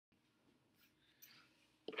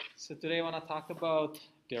So today I want to talk about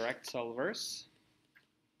direct solvers.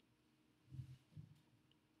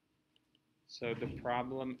 So the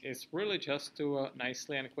problem is really just to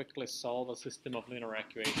nicely and quickly solve a system of linear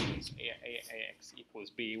equations ax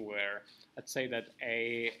equals b, where let's say that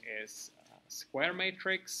A is a square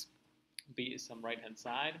matrix, B is some right-hand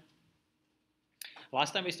side.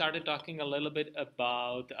 Last time we started talking a little bit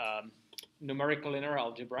about numerical linear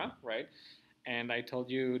algebra, right? And I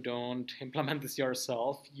told you don't implement this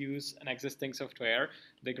yourself, use an existing software.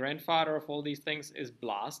 The grandfather of all these things is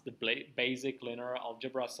BLAS, the basic linear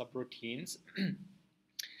algebra subroutines.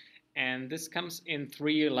 And this comes in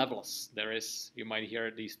 3 levels. There is, you might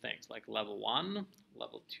hear these things like level 1,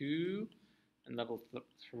 level 2, and level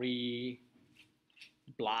 3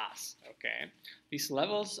 BLAS. Okay, these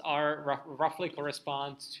levels are roughly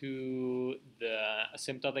correspond to the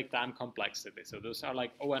asymptotic time complexity. So those are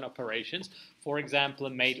like ON operations. For example,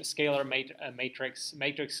 scalar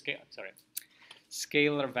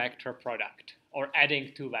scalar vector product, or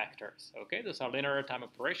adding 2 vectors. Okay, those are linear time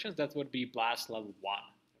operations. That would be BLAS level 1.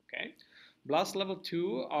 Okay, BLAS level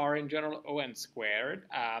 2 are in general ON squared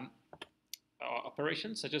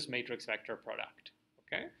operations such as matrix vector product.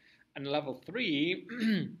 Okay. And level 3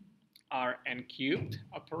 are n cubed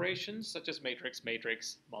operations such as matrix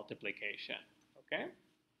multiplication. Okay?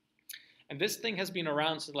 And this thing has been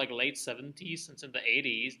around since like late 70s, since in the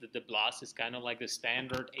 80s, that the BLAS is kind of like the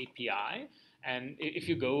standard API. And if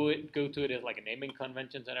you go to it as like naming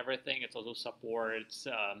conventions and everything, it also supports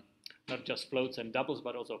not just floats and doubles,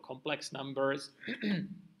 but also complex numbers.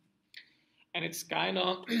 And it's kind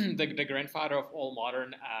of the grandfather of all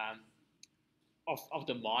modern of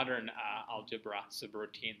the modern algebra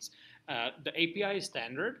subroutines. The API is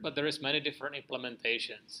standard, but there is many different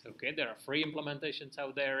implementations. Okay, there are free implementations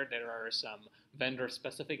out there. There are some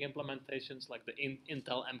vendor-specific implementations, like the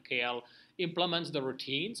Intel MKL implements the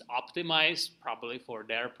routines, optimized probably for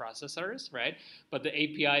their processors, right? But the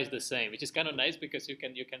API is the same, which is kind of nice because you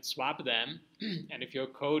can swap them, and if your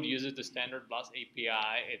code uses the standard BLAS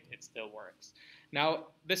API, it still works. Now,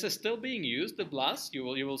 this is still being used, the BLAS. You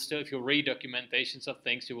will still, if you read documentations of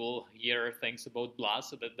things, you will hear things about BLAS.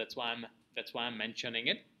 So that's why I'm mentioning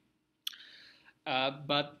it.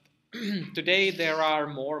 But today there are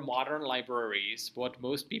more modern libraries. What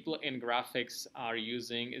most people in graphics are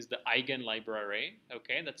using is the Eigen library.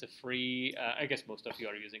 Okay, that's a free. I guess most of you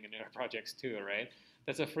are using it in your projects too, right?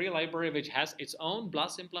 That's a free library which has its own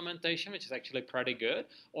BLAS implementation, which is actually pretty good.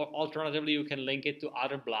 Or alternatively, you can link it to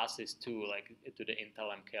other BLASes too, like to the Intel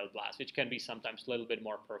MKL BLAS, which can be sometimes a little bit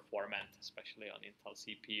more performant, especially on Intel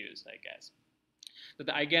CPUs, I guess. But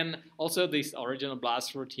again, also these original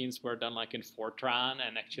BLAS routines were done like in Fortran,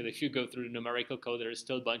 and actually if you go through the numerical code, there is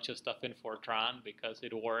still a bunch of stuff in Fortran because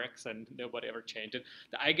it works and nobody ever changed it.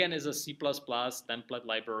 The Eigen is a C++ template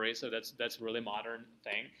library, so that's really modern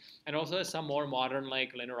thing. And also has some more modern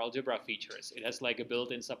like linear algebra features. It has like a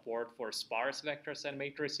built-in support for sparse vectors and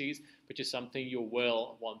matrices, which is something you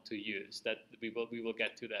will want to use. That we will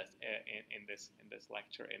get to that in this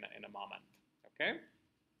lecture in a moment. Okay.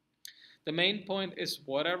 The main point is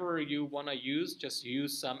whatever you want to use, just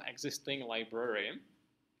use some existing library.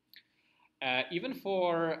 Even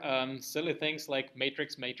for silly things like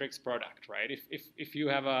matrix product, right? If you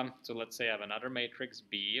have so let's say I have another matrix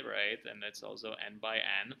B, right? And it's also n by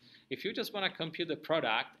n. If you just want to compute the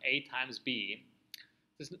product A times B,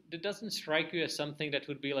 it doesn't strike you as something that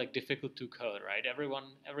would be like difficult to code, right?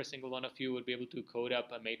 Every single one of you would be able to code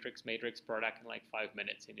up a matrix product in like 5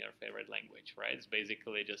 minutes in your favorite language, right? It's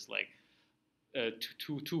basically just like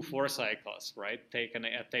two for cycles, right? Take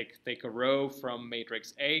a row from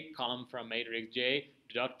matrix A, column from matrix J,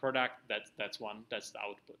 dot product. That's the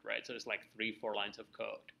output, right? So it's like 3-4 lines of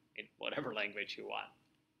code in whatever language you want.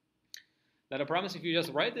 Now I promise, if you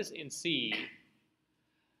just write this in C,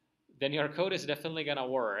 then your code is definitely gonna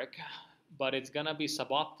work, but it's gonna be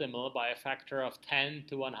suboptimal by a factor of 10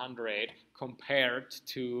 to 100 compared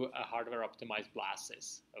to a hardware optimized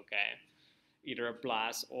BLASes. Okay. Either a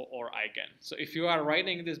BLAS or Eigen. So if you are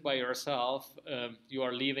writing this by yourself, you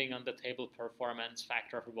are leaving on the table performance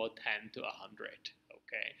factor of about 10 to 100.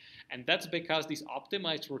 Okay, and that's because these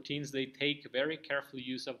optimized routines, they take very careful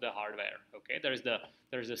use of the hardware. Okay,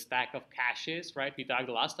 there's a stack of caches, right? We talked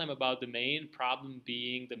last time about the main problem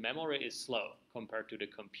being the memory is slow compared to the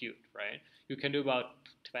compute, right? You can do about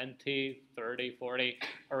 20, 30, 40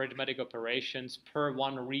 arithmetic operations per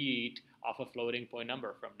one read of a floating point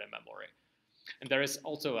number from the memory. And there is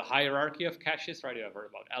also a hierarchy of caches, right? You have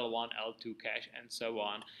heard about L1, L2 cache, and so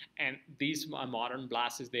on. And these modern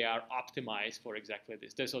BLASes, they are optimized for exactly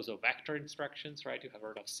this. There's also vector instructions, right? You have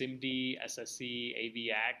heard of SIMD, SSE,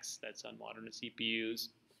 AVX, that's on modern CPUs.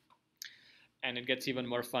 And it gets even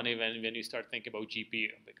more funny when you start thinking about GPU,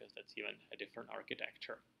 because that's even a different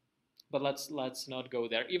architecture. But let's not go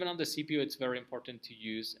there. Even on the CPU, it's very important to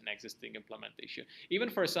use an existing implementation. Even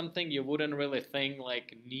for something you wouldn't really think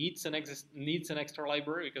like needs an extra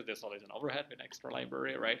library, because there's always an overhead with extra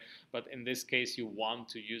library, right? But in this case, you want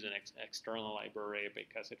to use an external library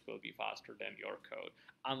because it will be faster than your code,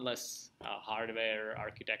 unless hardware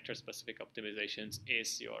architecture specific optimizations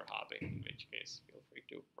is your hobby, in which case feel free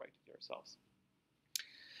to write it yourselves.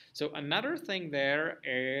 So another thing there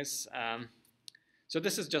is. So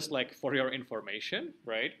this is just like for your information,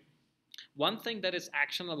 right? One thing that is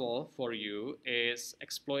actionable for you is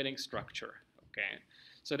exploiting structure, okay?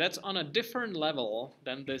 So that's on a different level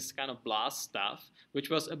than this kind of BLAS stuff, which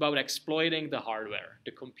was about exploiting the hardware,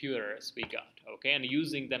 the computers we got, okay, and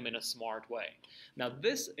using them in a smart way. Now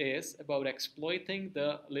this is about exploiting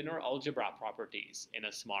the linear algebra properties in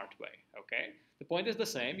a smart way, okay? The point is the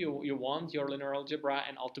same. You want your linear algebra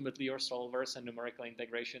and ultimately your solvers and numerical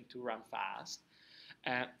integration to run fast.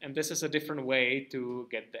 And this is a different way to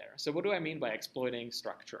get there. So what do I mean by exploiting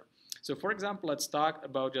structure? So for example, let's talk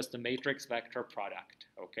about just the matrix vector product,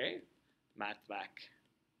 okay? MathVec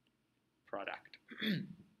product.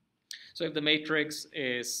 So if the matrix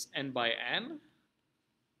is n by n,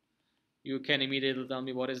 you can immediately tell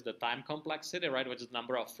me what is the time complexity, right? Which is the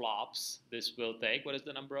number of flops this will take. What is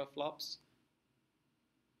the number of flops?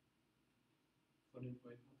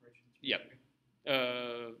 Yep.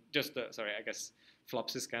 Sorry, I guess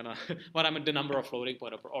flops is kind of what I mean, the number of floating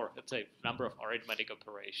point or let's say number of arithmetic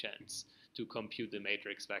operations to compute the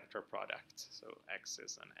matrix vector product. So X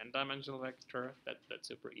is an n-dimensional vector. That's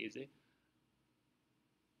super easy.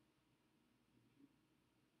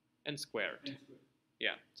 N squared.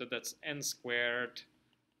 Yeah, so that's n squared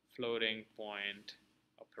floating point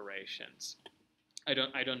operations. I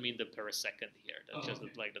don't mean the per second here. That's just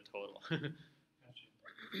okay. Like the total. Gotcha.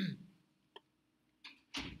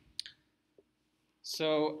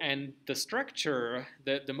 So, and the structure,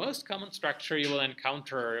 the most common structure you will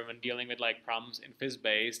encounter when dealing with like problems in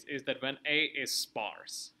phys-based is that when A is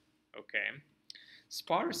sparse, okay?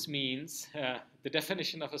 Sparse means, the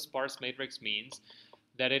definition of a sparse matrix means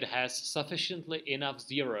that it has sufficiently enough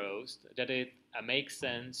zeros that it makes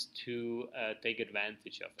sense to take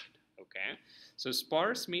advantage of it, okay? So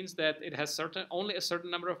sparse means that it has only a certain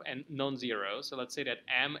number of non-zeros. So let's say that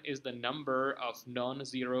M is the number of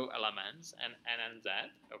non-zero elements and N and Z,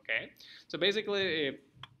 okay? So basically,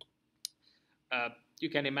 you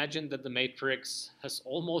can imagine that the matrix has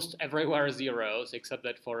almost everywhere zeros except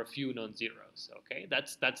that for a few non-zeros, okay?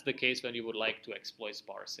 That's the case when you would like to exploit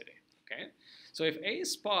sparsity, okay? So if A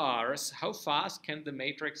is sparse, how fast can the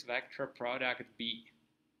matrix vector product be?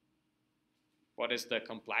 What is the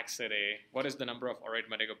complexity? What is the number of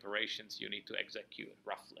arithmetic operations you need to execute,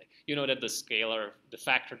 roughly? You know that the scalar, the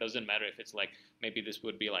factor doesn't matter if it's like, maybe this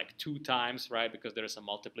would be like 2 times, right? Because there's a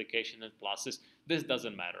multiplication and pluses. This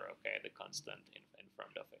doesn't matter, okay, the constant in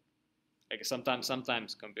front of it. Like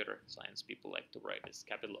sometimes computer science people like to write this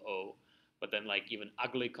capital O, but then like even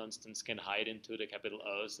ugly constants can hide into the capital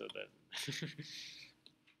O, so that...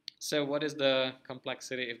 So what is the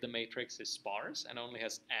complexity if the matrix is sparse and only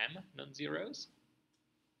has m non-zeros?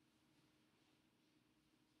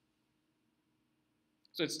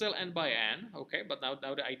 So it's still n by n, okay, but now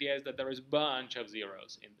the idea is that there is a bunch of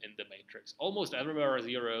zeros in the matrix. Almost everywhere are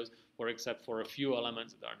zeros, or except for a few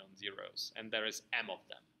elements that are non-zeros, and there is m of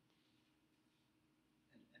them.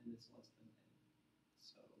 And n is less than n,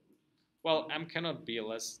 so... Well, m cannot be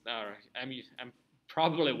less, m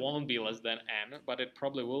probably won't be less than n, but it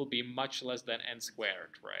probably will be much less than n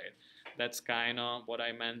squared, right? That's kind of what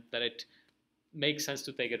I meant, that it makes sense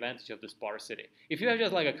to take advantage of the sparsity. If you have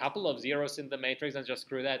just like a couple of zeros in the matrix, then just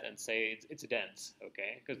screw that and say it's dense,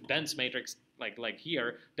 okay? Because dense matrix, like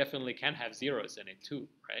here, definitely can have zeros in it too,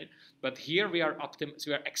 right? But here we are so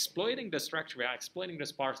we are exploiting the structure, we are exploiting the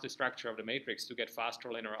sparsity structure of the matrix to get faster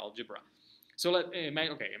linear algebra. So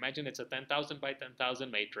imagine it's a 10,000 by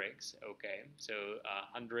 10,000 matrix, okay? So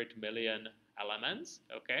 100 million elements,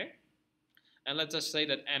 okay? And let's just say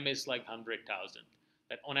that M is like 100,000.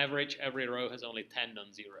 That on average, every row has only 10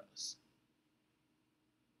 non-zeros.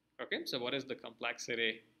 Okay, so what is the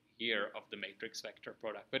complexity here of the matrix vector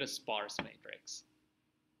product with a sparse matrix?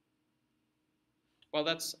 Well,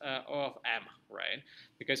 that's O of M, right?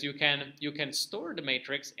 Because you can store the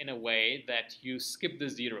matrix in a way that you skip the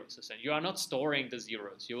zeros. So you are not storing the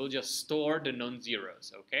zeros. You will just store the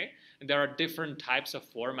non-zeros, okay? And there are different types of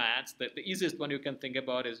formats. The easiest one you can think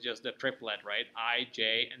about is just the triplet, right? I,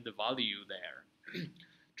 J, and the value there.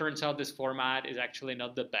 Turns out this format is actually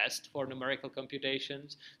not the best for numerical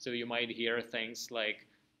computations. So you might hear things like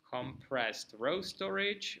compressed row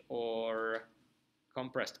storage or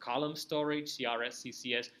compressed column storage, CRS,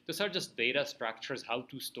 CCS. Those are just data structures, how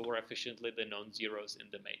to store efficiently the non-zeros in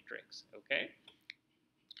the matrix, okay?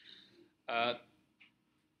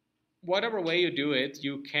 Whatever way you do it,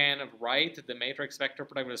 you can write the matrix vector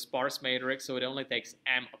product with a sparse matrix, so it only takes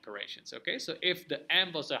m operations, okay? So if the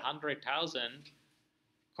m was 100,000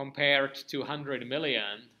 compared to 100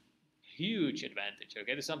 million, huge advantage,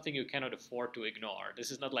 okay? This is something you cannot afford to ignore. This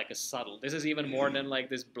is not like a subtle. This is even more than like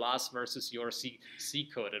this BLAS versus your C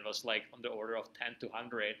code. It was like on the order of 10 to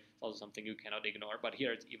 100. It's also something you cannot ignore, but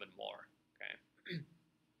here it's even more, okay?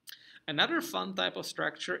 Another fun type of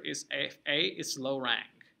structure is if A is low rank.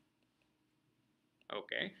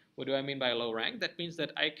 Okay, what do I mean by low rank? That means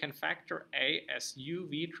that I can factor A as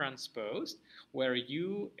UV transposed, where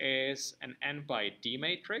U is an n by D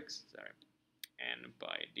matrix, n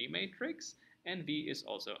by D matrix, and V is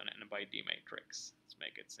also an n by D matrix. Let's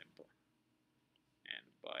make it simple. N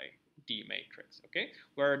by D matrix, okay?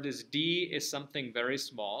 Where this D is something very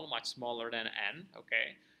small, much smaller than n,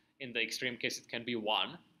 okay? In the extreme case, it can be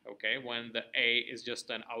 1, okay? When the A is just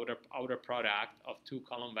an outer product of two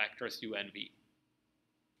column vectors U and V.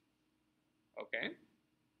 Okay,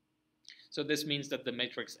 so this means that the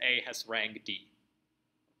matrix A has rank D.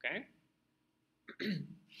 Okay,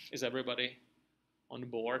 is everybody on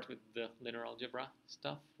board with the linear algebra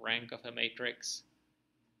stuff? Rank of a matrix.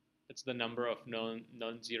 It's the number of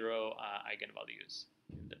non-zero eigenvalues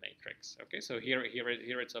in the matrix. Okay, so here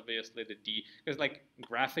it's obviously the D, because like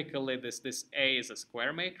graphically this A is a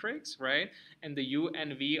square matrix, right? And the U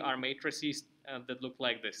and V are matrices that look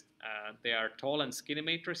like this. They are tall and skinny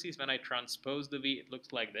matrices. When I transpose the V, it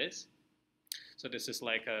looks like this. So this is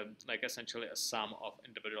like essentially a sum of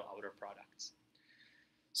individual outer products.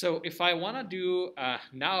 So if I want to do,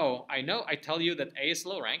 now I tell you that A is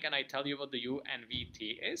low rank, and I tell you what the U and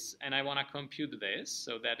VT is, and I want to compute this,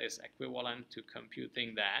 so that is equivalent to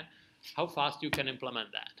computing that. How fast you can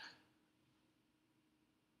implement that?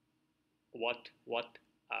 What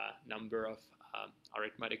number of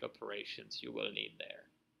arithmetic operations you will need there?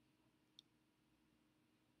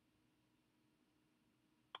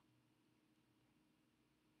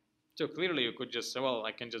 So clearly you could just say, well,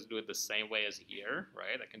 I can just do it the same way as here,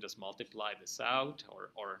 right? I can just multiply this out,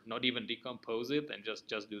 or not even decompose it and just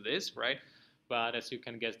do this, right? But as you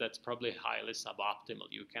can guess, that's probably highly suboptimal.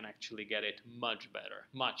 You can actually get it much better,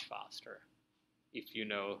 much faster, if you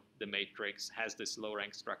know the matrix has this low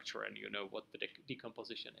rank structure and you know what the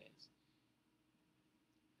decomposition is.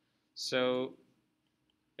 So,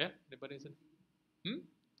 yeah, anybody is it?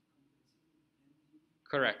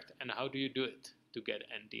 Correct. And how do you do it to get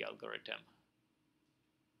ND algorithm?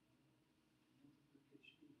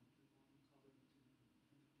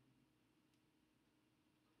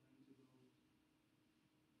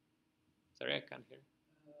 Sorry, I can't hear.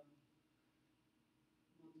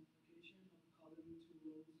 Multiplication of column to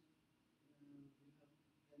rows. We have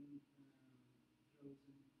n rows and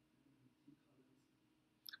t columns.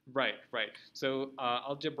 Right. So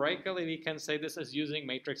algebraically, we can say this is using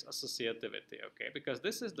matrix associativity, okay? Because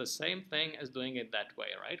this is the same thing as doing it that way,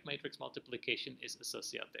 right? Matrix multiplication is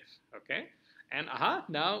associative, okay? And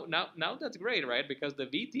now that's great, right? Because the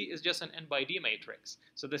VT is just an n by D matrix.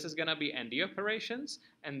 So this is gonna be ND operations,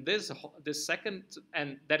 and this second,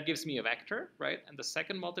 and that gives me a vector, right? And the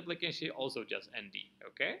second multiplication is also just ND,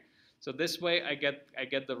 okay? So this way I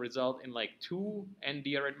get the result in like 2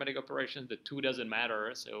 ND arithmetic operations. The 2 doesn't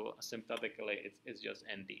matter, so asymptotically it's just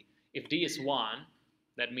ND. If D is 1,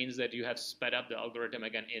 that means that you have sped up the algorithm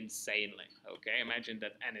again insanely, okay? Imagine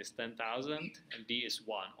that N is 10,000 and D is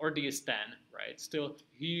 1, or D is 10, right? Still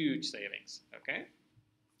huge savings, okay?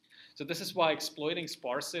 So this is why exploiting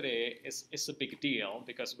sparsity is a big deal,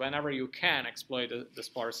 because whenever you can exploit the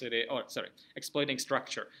sparsity, or sorry, exploiting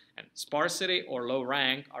structure. And sparsity or low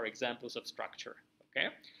rank are examples of structure, okay?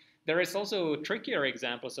 There is also trickier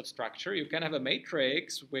examples of structure. You can have a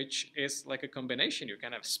matrix which is like a combination. You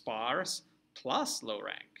can have sparse plus low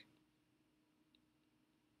rank.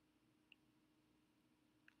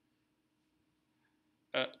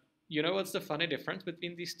 You know what's the funny difference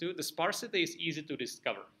between these two? The sparsity is easy to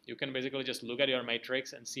discover. You can basically just look at your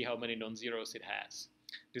matrix and see how many non-zeros it has.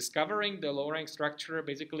 Discovering the low-rank structure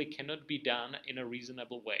basically cannot be done in a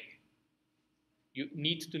reasonable way. You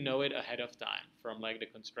need to know it ahead of time from like the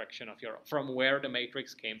construction of from where the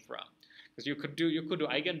matrix came from. Because you could do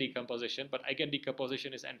eigen decomposition, but eigen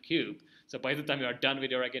decomposition is n cubed. So by the time you are done with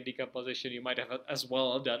your eigen decomposition, you might have as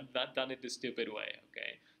well done it the stupid way,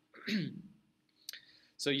 okay?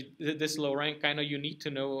 So this low rank kind of you need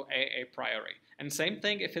to know a priori. And same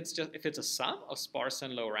thing if it's a sum of sparse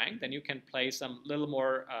and low rank, then you can play some little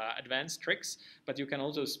more advanced tricks, but you can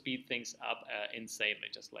also speed things up insanely,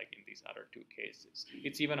 just like in these other two cases.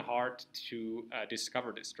 It's even hard to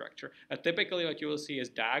discover this structure. Typically, what you will see is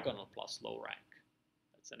diagonal plus low rank.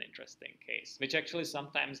 That's an interesting case, which actually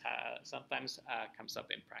sometimes comes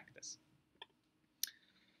up in practice.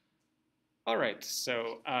 All right,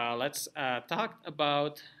 so let's talk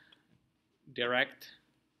about direct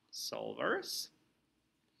solvers.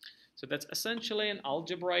 So that's essentially an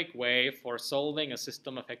algebraic way for solving a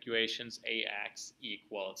system of equations ax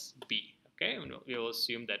equals b. Okay, we will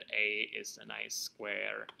assume that A is a nice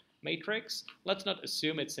square matrix. Let's not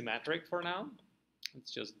assume it's symmetric for now.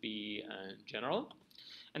 Let's just be general.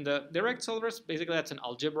 And the direct solvers, basically that's an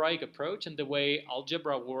algebraic approach, and the way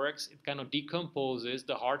algebra works, it kind of decomposes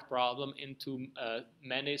the hard problem into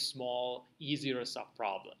many small, easier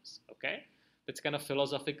subproblems, okay? That's kind of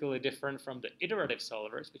philosophically different from the iterative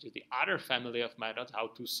solvers, which is the other family of methods how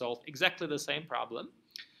to solve exactly the same problem.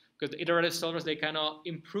 Because the iterative solvers, they kind of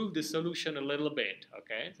improve the solution a little bit,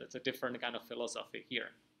 okay? So it's a different kind of philosophy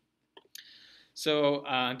here. So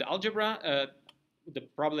the algebra,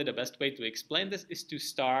 probably the best way to explain this is to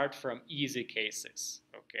start from easy cases,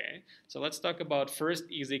 okay? So let's talk about first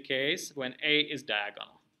easy case when A is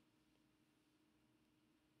diagonal.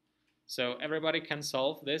 So everybody can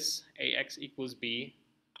solve this ax equals b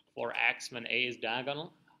for x when A is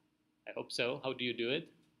diagonal. I hope so. How do you do it?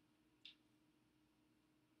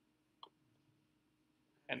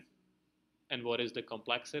 And what is the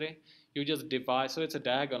complexity? You just divide, so it's a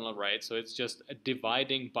diagonal, right? So it's just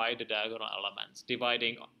dividing by the diagonal elements,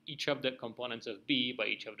 dividing each of the components of B by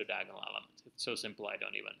each of the diagonal elements. It's so simple, I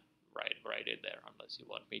don't even write it there unless you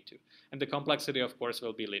want me to. And the complexity, of course,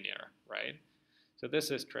 will be linear, right? So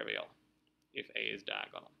this is trivial if A is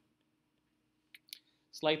diagonal.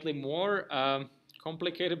 Slightly more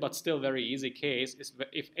complicated, but still very easy case is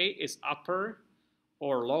if A is upper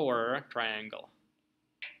or lower triangle.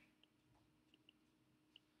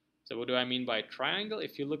 So what do I mean by triangle?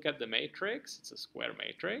 If you look at the matrix, it's a square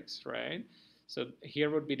matrix, right? So here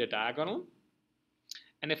would be the diagonal.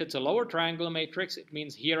 And if it's a lower triangle matrix, it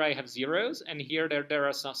means here I have zeros, and here there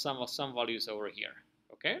are some values over here,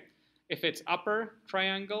 okay? If it's upper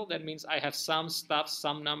triangle, that means I have some stuff,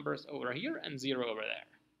 some numbers over here, and zero over there,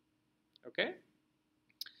 okay?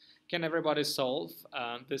 Can everybody solve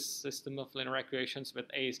this system of linear equations with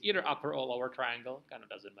A is either upper or lower triangle? Kind of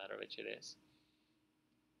doesn't matter which it is.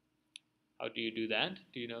 How do you do that?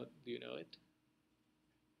 Do you know it?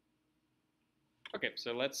 Okay,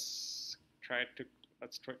 so let's try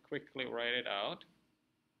quickly write it out.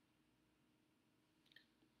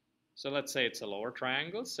 So let's say it's a lower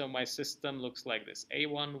triangle. So my system looks like this: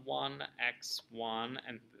 A11, X1,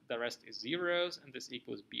 and the rest is zeros, and this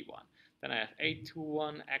equals B1. Then I have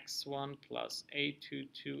A21, X1 plus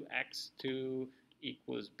A22, X2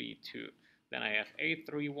 equals B2. Then I have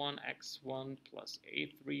A31, X1 plus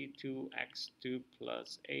A32, X2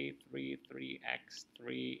 plus A33,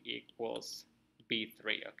 X3 equals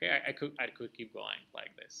B3. Okay, I could keep going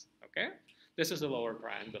like this. Okay, this is the lower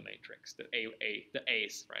triangle matrix, the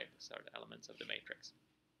A's, right? These are the elements of the matrix.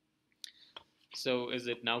 So is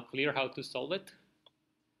it now clear how to solve it?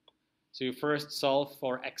 So you first solve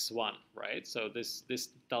for x1, right? So this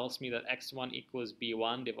tells me that x1 equals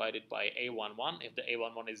b1 divided by a11. If the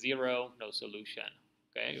a11 is 0, no solution.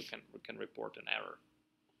 Okay, we can report an error.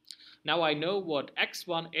 Now I know what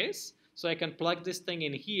x1 is, so I can plug this thing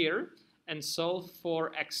in here and solve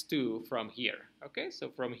for x2 from here. Okay, so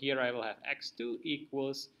from here I will have x2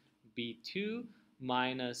 equals b2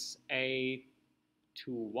 minus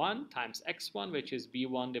a21 times x1, which is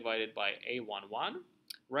b1 divided by a11.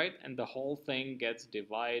 Right, and the whole thing gets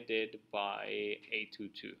divided by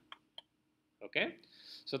A22. Okay,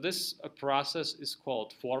 so this process is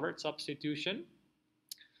called forward substitution.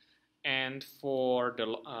 And for the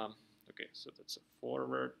okay, so that's a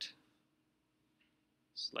forward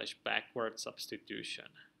 / backward substitution.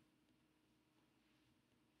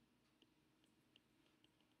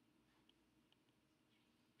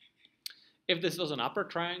 If this was an upper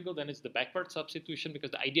triangle, then it's the backward substitution,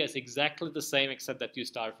 because the idea is exactly the same except that you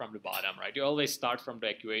start from the bottom, right? You always start from the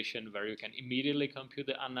equation where you can immediately compute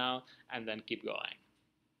the unknown and then keep going.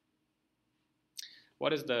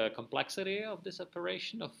 What is the complexity of this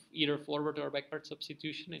operation of either forward or backward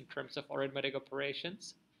substitution in terms of arithmetic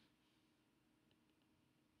operations?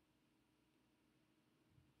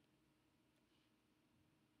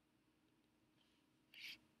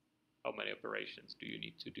 How many operations do you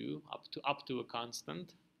need to do up to a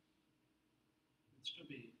constant? It should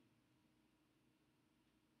be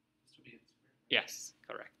Yes,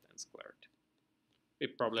 correct, n squared.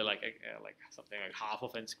 It probably like something like half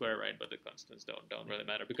of n squared, right? But the constants don't really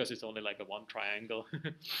matter because it's only like a one triangle.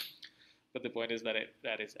 But the point is that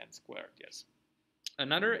that is n squared. Yes.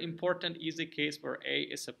 Another important easy case where A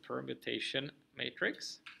is a permutation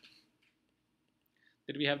matrix.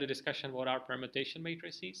 Did we have the discussion what are permutation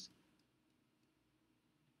matrices?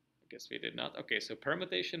 I guess we did not. Okay, so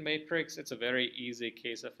permutation matrix, it's a very easy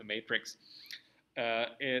case of a matrix.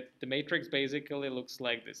 The matrix basically looks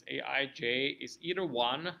like this. Aij is either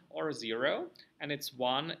 1 or 0, and it's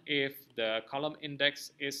 1 if the column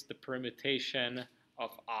index is the permutation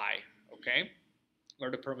of I, okay?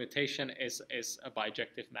 Where the permutation is a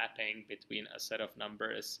bijective mapping between a set of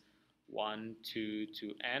numbers 1 to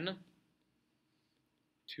n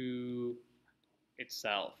to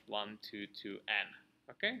itself, 1 to n,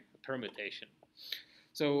 okay? A permutation.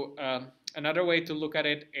 So another way to look at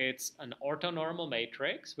it, it's an orthonormal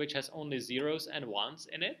matrix which has only zeros and ones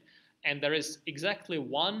in it, and there is exactly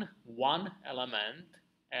one element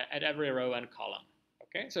at every row and column.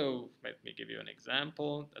 Okay, so let me give you an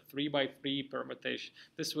example. A 3 by 3 permutation.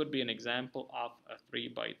 This would be an example of a 3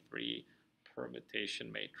 by 3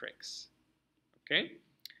 permutation matrix. Okay,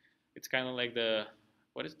 it's kind of like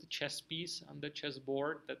what is the chess piece on the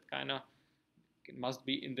chessboard? That kind of, it must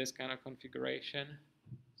be in this kind of configuration,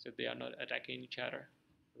 so they are not attacking each other.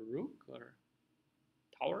 Rook or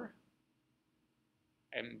tower?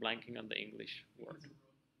 I'm blanking on the English word.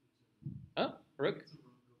 Huh? Rook?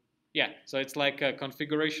 Yeah, so it's like a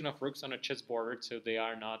configuration of rooks on a chessboard, so they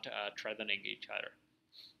are not threatening each other.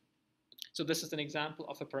 So this is an example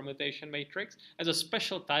of a permutation matrix as a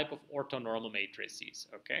special type of orthonormal matrices.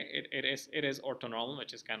 Okay, it is orthonormal,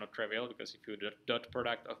 which is kind of trivial because if you do dot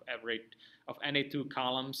product of any two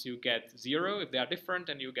columns, you get 0 if they are different,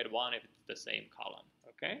 and you get 1 if it's the same column.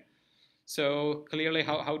 Okay, so clearly,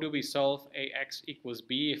 how do we solve ax equals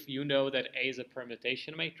b if you know that A is a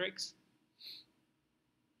permutation matrix?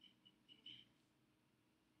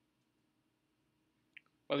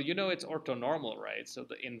 Well, you know it's orthonormal, right? So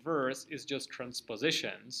the inverse is just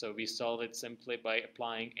transposition. So we solve it simply by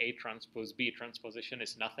applying A transpose B. Transposition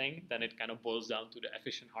is nothing. Then it kind of boils down to the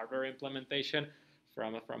efficient hardware implementation.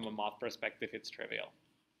 From a math perspective, it's trivial.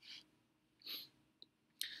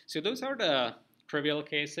 So those are the trivial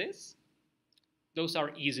cases. Those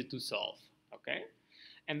are easy to solve, okay?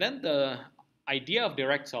 And then the idea of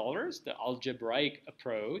direct solvers, the algebraic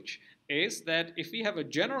approach, is that if we have a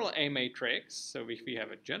general A matrix, so if we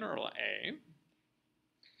have a general A,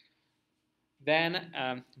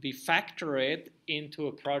 then we factor it into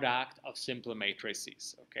a product of simple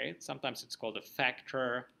matrices, okay? Sometimes it's called a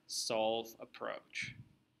factor solve approach.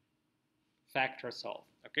 Factor solve,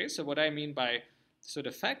 okay? So what I mean by, so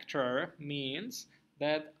the factor means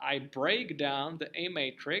that I break down the A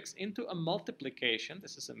matrix into a multiplication.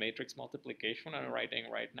 This is a matrix multiplication I'm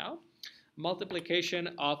writing right now. Multiplication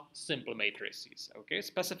of simple matrices, okay?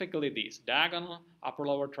 Specifically these, diagonal, upper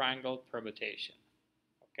lower triangle, permutation,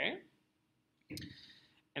 okay?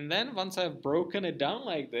 And then once I've broken it down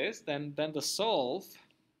like this, then the solve,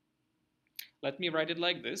 let me write it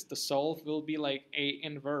like this. The solve will be like A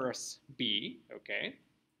inverse B, okay?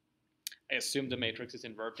 I assume the matrix is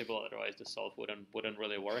invertible, otherwise the solve wouldn't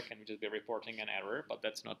really work and we'd just be reporting an error, but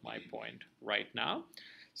that's not my point right now.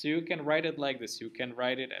 So you can write it like this. You can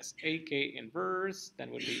write it as AK inverse,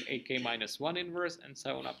 then would be AK minus 1 inverse, and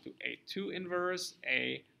so on up to A2 inverse,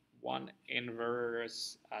 A1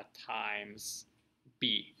 inverse times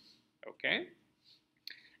B, okay?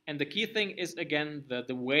 And the key thing is, again,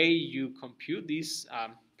 the way you compute these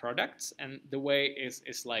products, and the way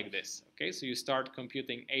is like this, okay? So you start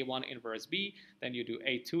computing A1 inverse B, then you do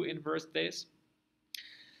A2 inverse this.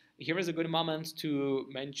 Here is a good moment to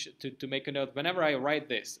mention, to make a note. Whenever I write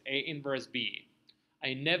this, A inverse B,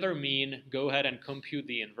 I never mean go ahead and compute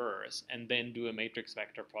the inverse and then do a matrix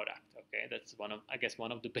vector product, okay? That's I guess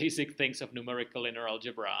one of the basic things of numerical linear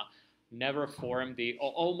algebra. Never form you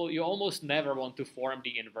almost never want to form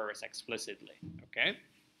the inverse explicitly, okay?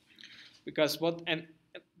 Because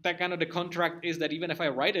that kind of the contract is that even if I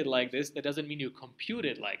write it like this, that doesn't mean you compute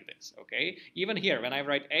it like this, okay? Even here, when I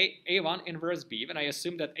write A1 inverse B, when I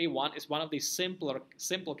assume that A1 is one of these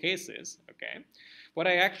simple cases, okay? What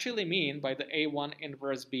I actually mean by the A1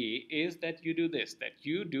 inverse B is that you do this, that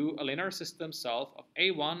you do a linear system solve of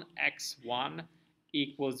A1 x1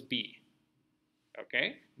 equals B.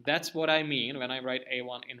 Okay, that's what I mean when I write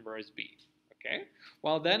A1 inverse B. Okay,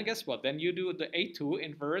 well then guess what? Then you do the A2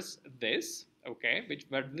 inverse this, okay,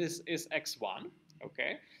 where this is x1,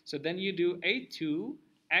 okay? So then you do A2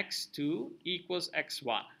 x2 equals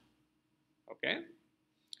x1, okay?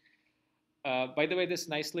 By the way, this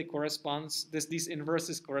nicely corresponds, these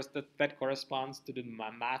inverses that corresponds to the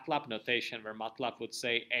MATLAB notation where MATLAB would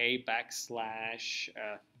say A backslash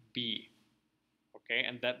B. Okay,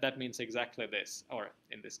 and that means exactly this, or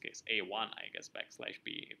in this case, A1, I guess, backslash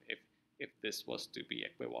B, if this was to be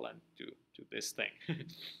equivalent to this thing.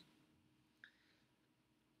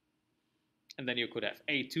 And then you could have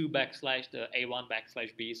A2 backslash the A1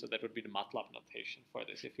 backslash B, so that would be the MATLAB notation for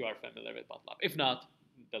this, if you are familiar with MATLAB. If not,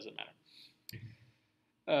 it doesn't matter.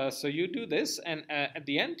 So you do this, and at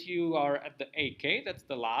the end you are at the AK, that's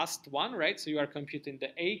the last one, right? So you are computing the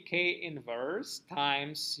AK inverse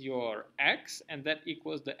times your X, and that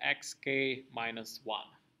equals the XK minus 1,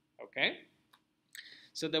 okay?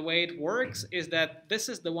 So the way it works is that this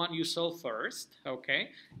is the one you solve first, okay?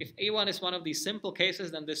 If A1 is one of these simple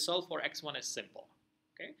cases, then this solve for X1 is simple,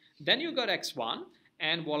 okay? Then you got X1,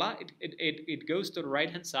 and voila, it goes to the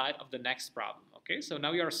right-hand side of the next problem, okay? So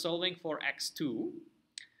now you are solving for X2,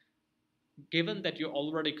 given that you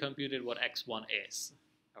already computed what X1 is,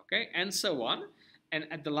 okay? And so on. And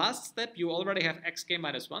at the last step, you already have xk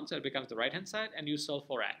minus 1, so it becomes the right-hand side, and you solve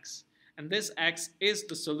for x. And this x is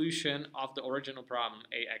the solution of the original problem,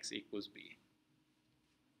 ax equals b.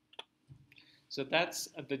 So that's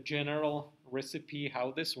the general recipe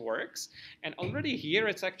how this works. And already here,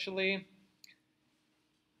 it's actually,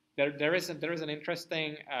 there is an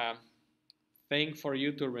interesting thing for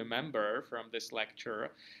you to remember from this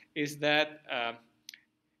lecture, is that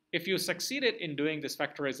if you succeeded in doing this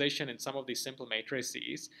factorization in some of these simple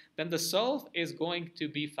matrices, then the solve is going to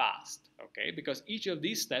be fast, okay? Because each of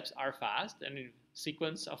these steps are fast, and in a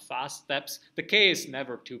sequence of fast steps, the k is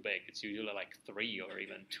never too big. It's usually like 3 or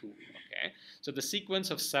even 2, okay? So the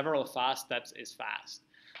sequence of several fast steps is fast.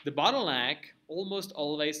 The bottleneck almost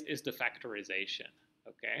always is the factorization,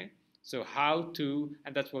 okay? So how to,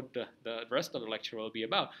 and that's what the rest of the lecture will be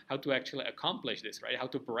about, how to actually accomplish this, right? How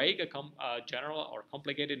to break a general or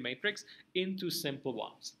complicated matrix into simple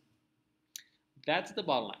ones. That's the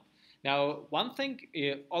bottleneck. Now, one thing,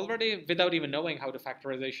 already without even knowing how the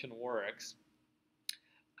factorization works,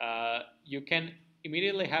 you can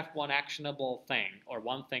immediately have one actionable thing, or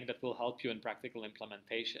one thing that will help you in practical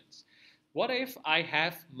implementations. What if I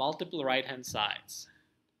have multiple right-hand sides?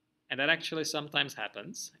 And that actually sometimes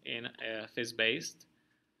happens in phys-based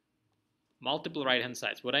multiple right-hand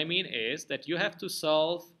sides. What I mean is that you have to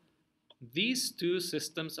solve these two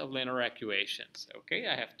systems of linear equations. Okay,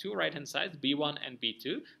 I have two right-hand sides, B1 and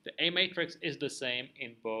B2. The A matrix is the same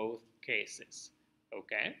in both cases.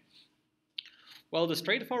 Okay. Well, the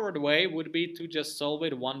straightforward way would be to just solve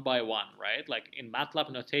it one by one, right? Like in MATLAB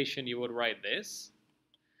notation, you would write this.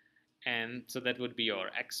 And so that would be your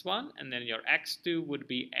x1, and then your x2 would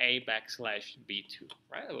be a backslash b2,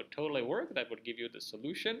 right? That would totally work. That would give you the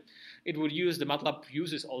solution. It would use, the MATLAB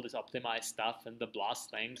uses all this optimized stuff and the BLAS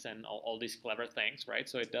things and all these clever things, right?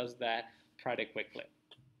 So it does that pretty quickly.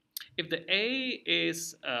 If the A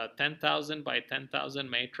is a 10,000 by 10,000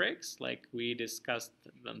 matrix, like we discussed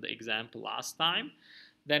on the example last time,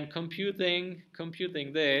 then computing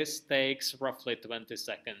this takes roughly 20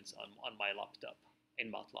 seconds on my laptop in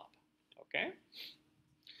MATLAB. Okay?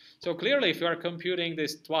 So clearly, if you are computing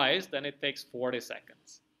this twice, then it takes 40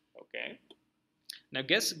 seconds. Okay? Now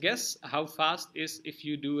guess how fast is if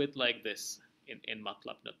you do it like this in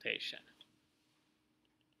MATLAB notation.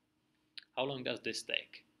 How long does this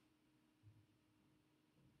take?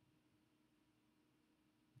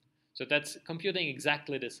 So that's computing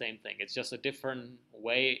exactly the same thing. It's just a different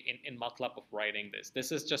way in MATLAB of writing this.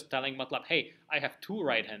 This is just telling MATLAB, hey, I have two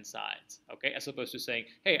right-hand sides, okay? As opposed to saying,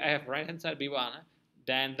 hey, I have right-hand side B1,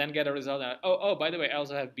 then get a result. Oh, by the way, I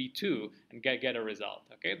also have B2 and get a result,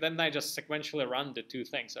 okay? Then I just sequentially run the two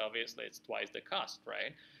things. Obviously, it's twice the cost,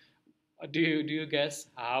 right? Do you guess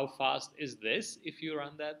how fast is this if you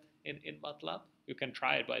run that in MATLAB? You can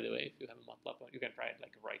try it, by the way, if you have a MATLAB. You can try it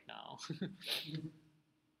like right now.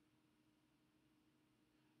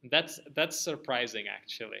 That's surprising,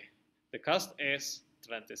 actually. The cost is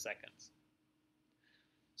 20 seconds.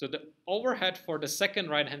 So the overhead for the second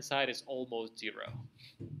right-hand side is almost 0.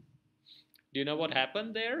 Do you know what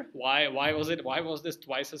happened there? Why was this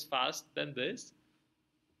twice as fast than this?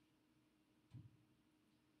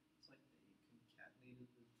 It's like they concatenated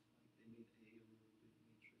the, like they made A a really big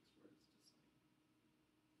matrix where it's just like,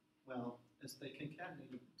 well, as they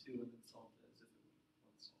concatenated the two and then solved it as if it were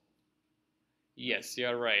one solve. Yes,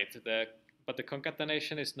 you're right. But the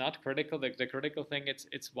concatenation is not critical. The critical thing,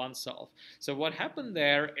 it's one solve. So what happened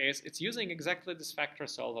there is it's using exactly this factor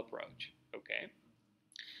solve approach, okay?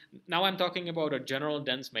 Now I'm talking about a general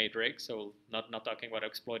dense matrix, so not talking about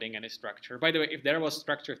exploiting any structure. By the way, if there was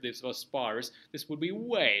structure, if this was sparse, this would be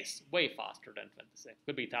way faster than 26.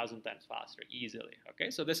 Could be 1,000 times faster easily. Okay,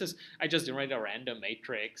 so this is, I just generated a random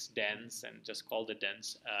matrix dense and just called it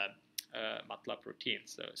dense MATLAB routine,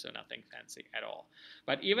 so nothing fancy at all.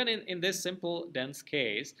 But even in this simple dense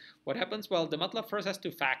case, what happens? Well, the MATLAB first has to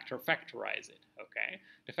factorize it. Okay,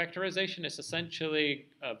 the factorization is essentially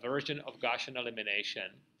a version of Gaussian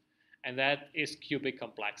elimination, and that is cubic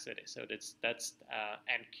complexity. So that's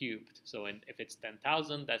n cubed. So if it's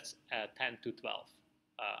 10,000, that's 10 to 12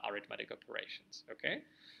 arithmetic operations. Okay.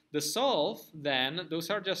 The solve, then, those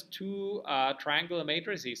are just two triangular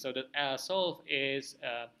matrices. So the solve is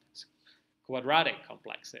quadratic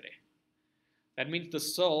complexity. That means the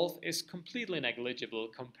solve is completely negligible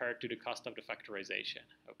compared to the cost of the factorization.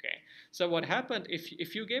 Okay. So what happened,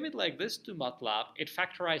 if you gave it like this to MATLAB, it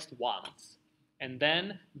factorized once, and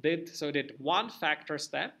then did one factor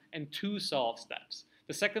step and two solve steps.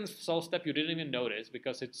 The second solve step you didn't even notice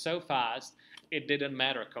because it's so fast, it didn't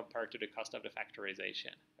matter compared to the cost of the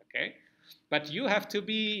factorization. Okay. But you have to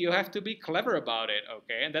be clever about it,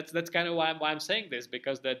 okay? And that's kind of why I'm saying this,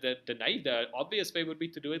 because the obvious way would be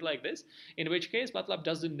to do it like this, in which case MATLAB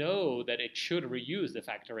doesn't know that it should reuse the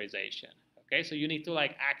factorization, okay? So you need to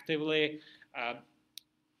like actively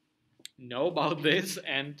know about this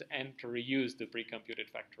and to reuse the pre-computed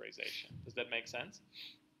factorization. Does that make sense?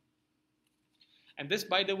 And this,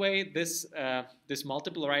 by the way, this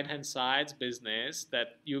multiple right-hand sides business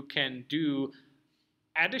that you can do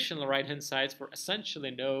additional right-hand sides for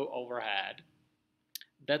essentially no overhead.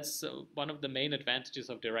 That's one of the main advantages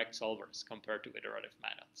of direct solvers compared to iterative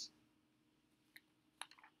methods.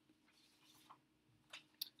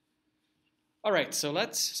 All right, so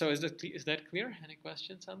is that clear? Any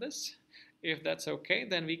questions on this? If that's okay,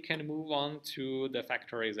 then we can move on to the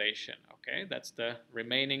factorization. Okay, that's the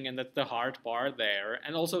remaining, and that's the hard part there,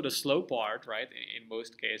 and also the slow part, right? In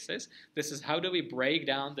most cases, this is how do we break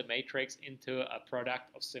down the matrix into a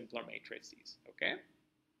product of simpler matrices. Okay.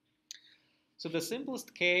 So the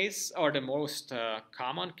simplest case, or the most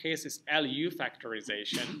common case, is LU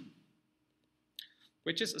factorization,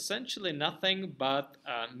 which is essentially nothing but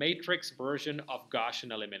a matrix version of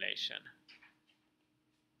Gaussian elimination.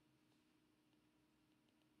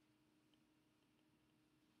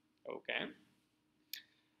 Okay.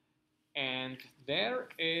 And there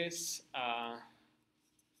is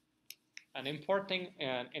an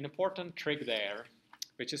important trick there,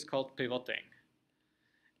 which is called pivoting,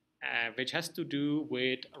 which has to do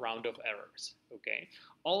with round of errors. Okay.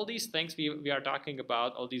 All these things we are talking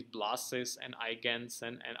about, all these blasses and eigens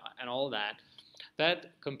and all that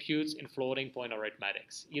computes in floating point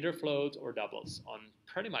arithmetics, either floats or doubles on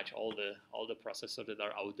pretty much all the processors that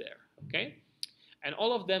are out there. Okay. And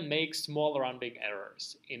all of them make small rounding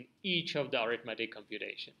errors in each of the arithmetic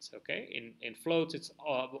computations. Okay, in floats it's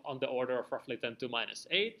on the order of roughly 10 to minus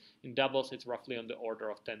 8. In doubles it's roughly on the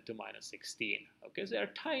order of 10 to minus 16. Okay, so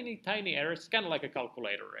they're tiny errors. It's kind of like a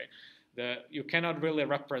calculator, right? You cannot really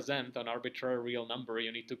represent an arbitrary real number.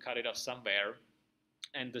 You need to cut it off somewhere.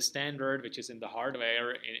 And the standard, which is in the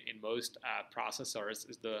hardware in most processors,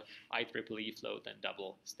 is the IEEE float and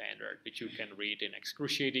double standard, which you can read in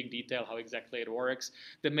excruciating detail how exactly it works.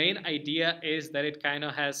 The main idea is that it kind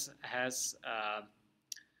of has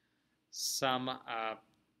some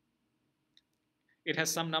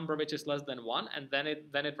number which is less than 1, and then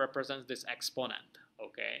it represents this exponent.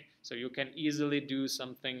 Okay, so you can easily do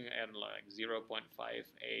something in like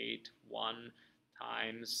 0.581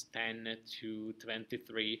 times 10 to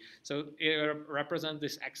 23. So it represents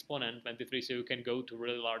this exponent 23, so you can go to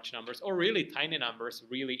really large numbers or really tiny numbers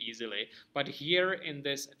really easily. But here in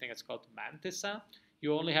this, I think it's called mantissa,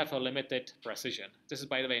 you only have a limited precision. This is,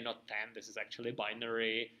 by the way, not 10. This is actually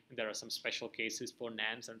binary. And there are some special cases for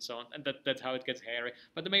NANDs and so on. And that's how it gets hairy.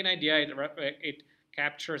 But the main idea, it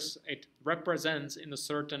represents in a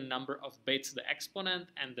certain number of bits the exponent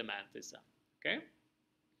and the mantissa. Okay?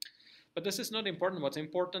 But this is not important. What's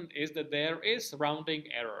important is that there is rounding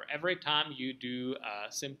error. Every time you do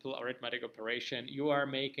a simple arithmetic operation, you are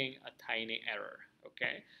making a tiny error.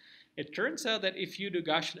 Okay? It turns out that if you do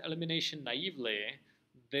Gaussian elimination naively,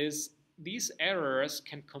 these errors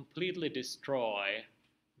can completely destroy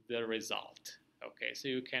the result. Okay, so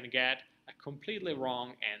you can get a completely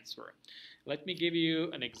wrong answer. Let me give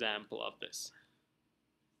you an example of this.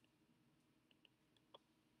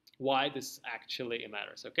 Why this actually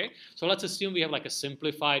matters, okay? So let's assume we have like a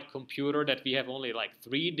simplified computer that we have only like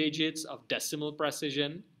 3 digits of decimal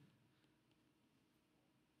precision.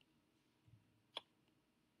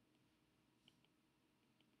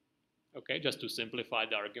 Okay, Okay, just to simplify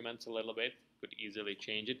the arguments a little bit, could easily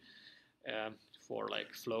change it for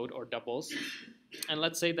like float or doubles. And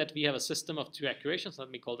let's say that we have a system of two equations. Let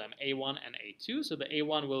me call them A1 and A2. So the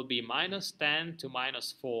A1 will be minus 10 to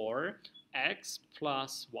minus 4 x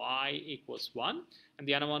plus y equals 1. And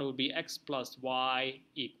the other one will be x plus y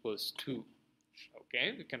equals 2.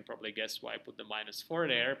 Okay, you can probably guess why I put the minus 4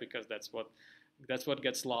 there, because that's what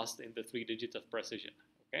gets lost in the 3 digits of precision.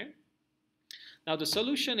 Okay. Now the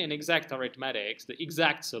solution in exact arithmetics, the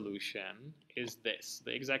exact solution is this.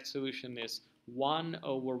 The exact solution is 1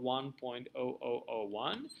 over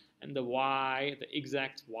 1.0001, and the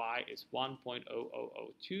exact y is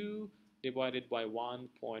 1.0002 divided by 1.0001.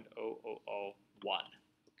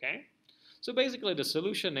 Okay? So basically the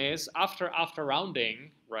solution is, after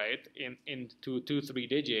rounding, right, into 3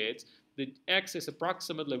 digits, the x is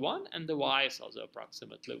approximately 1 and the y is also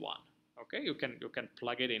approximately 1. Okay, you can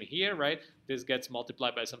plug it in here, right? This gets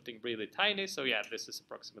multiplied by something really tiny, so yeah, this is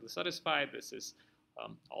approximately satisfied. This is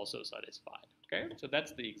also satisfied. Okay, so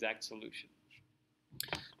that's the exact solution.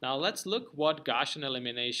 Now let's look what Gaussian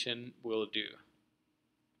elimination will do.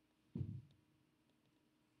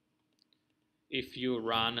 If you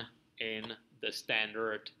run in the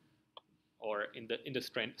standard or in the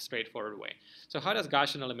straightforward way. So how does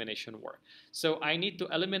Gaussian elimination work? So I need to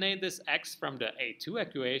eliminate this x from the A2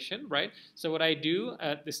 equation, right? So what I do,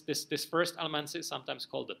 this first element is sometimes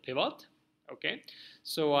called the pivot, okay?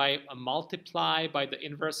 So I multiply by the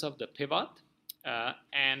inverse of the pivot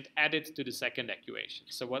and add it to the second equation.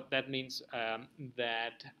 So what that means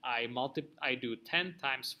that I do 10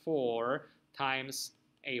 times 4 times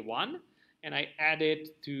A1, and I add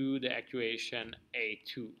it to the equation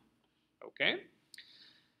A2. Okay,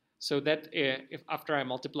 so that if after I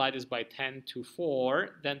multiply this by 10 to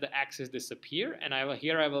 4, then the x's disappear, and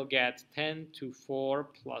here I will get 10 to 4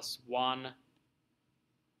 plus 1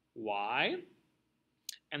 y,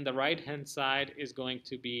 and the right hand side is going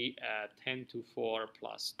to be 10 to 4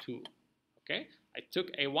 plus 2. Okay, I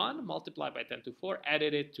took A1, multiplied by 10 to 4,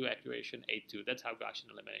 added it to equation A2. That's how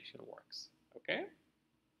Gaussian elimination works. Okay,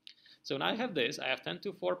 so now I have this. I have 10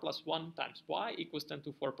 to 4 plus 1 times y equals 10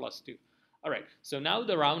 to 4 plus 2. All right, so now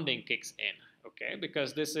the rounding kicks in, okay,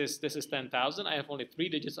 because this is 10,000. I have only 3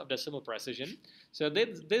 digits of decimal precision. So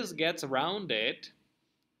this gets rounded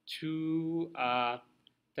to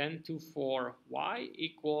 10 to 4 y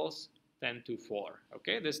equals 10 to 4.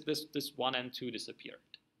 Okay, this 1 and 2 disappeared.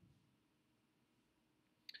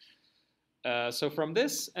 So from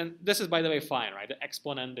this, and this is by the way fine, right? The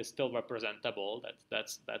exponent is still representable.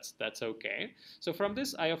 That's okay. So from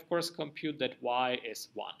this, I of course compute that y is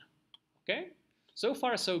 1. Okay, so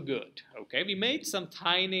far so good. Okay, we made some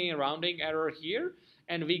tiny rounding error here,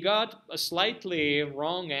 and we got a slightly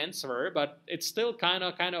wrong answer, but it's still kind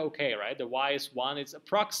of okay, right? The y is 1. It's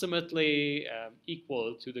approximately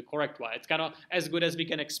equal to the correct y. It's kind of as good as we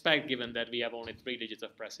can expect, given that we have only 3 digits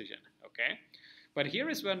of precision. Okay, but here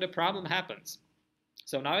is when the problem happens.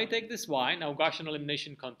 So now I take this y, now Gaussian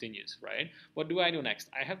elimination continues, right? What do I do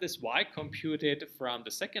next? I have this y computed from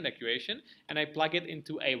the second equation, and I plug it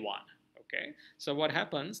into A1. Okay, so what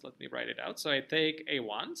happens, let me write it out. So I take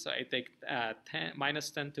A1, so I take minus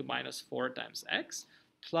 10 to minus 4 times x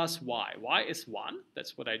plus y. Y is 1,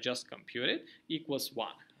 that's what I just computed, equals 1.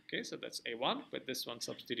 Okay, so that's A1, with this one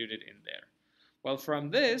substituted in there. Well,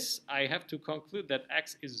 from this, I have to conclude that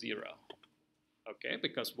x is 0. Okay,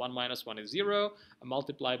 because 1 minus 1 is 0, I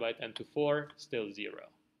multiply by 10 to 4, still 0.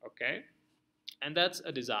 Okay, and that's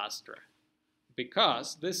a disaster,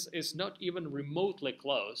 because this is not even remotely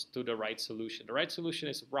close to the right solution. The right solution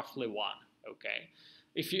is roughly 1, okay?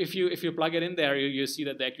 If you plug it in there, you see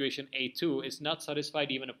that the equation A2 is not satisfied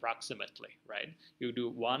even approximately, right? You do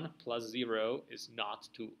 1 plus 0 is not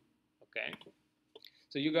 2, okay?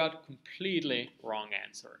 So you got completely wrong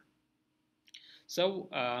answer. So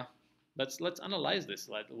let's analyze this.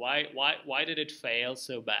 Like, why did it fail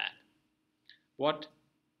so bad?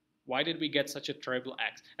 Why did we get such a terrible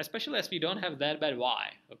x? Especially as we don't have that bad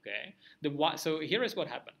y, okay? So here is what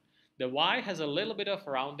happened. The y has a little bit of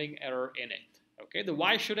rounding error in it, okay? The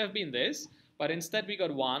y should have been this, but instead we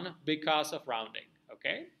got 1 because of rounding,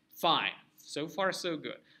 okay? Fine, so far so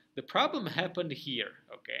good. The problem happened here,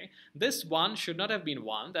 okay? This 1 should not have been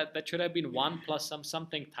 1, that should have been 1 plus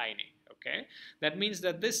something tiny, okay? That means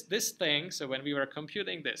that this thing, so when we were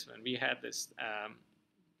computing this, when we had this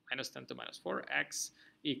minus 10 to minus 4x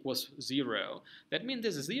equals 0. That means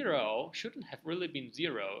this 0 shouldn't have really been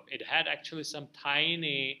 0. It had actually some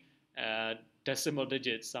tiny decimal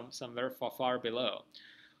digits somewhere far below.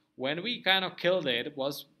 When we kind of killed it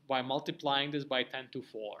was by multiplying this by 10 to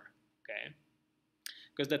 4, okay?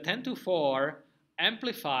 Because the 10 to 4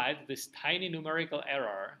 amplified this tiny numerical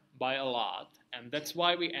error by a lot, and that's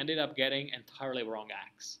why we ended up getting entirely wrong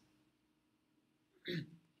x.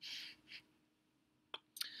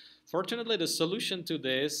 Fortunately, the solution to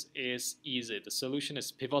this is easy. The solution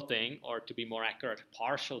is pivoting, or to be more accurate,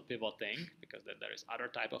 partial pivoting, because there is other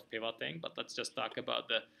type of pivoting, but let's just talk about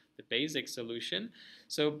the basic solution.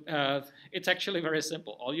 So it's actually very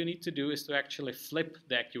simple. All you need to do is to actually flip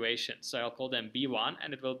the equation. So I'll call them B1,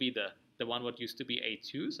 and it will be the one what used to be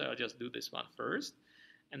A2. So I'll just do this one first,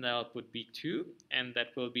 and then I'll put B2, and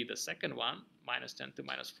that will be the second one, minus 10 to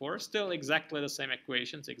minus 4. Still exactly the same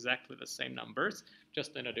equations, exactly the same numbers,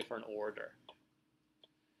 just in a different order.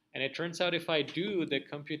 And it turns out if I do the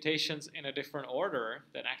computations in a different order,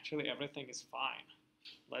 then actually everything is fine.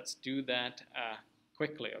 Let's do that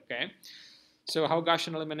quickly, okay? So how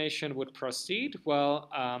Gaussian elimination would proceed? Well,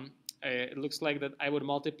 it looks like that I would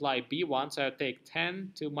multiply B1, so I would take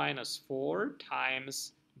 10 to minus 4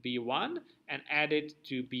 times B1 and add it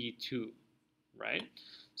to B2, right?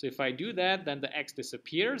 So if I do that, then the x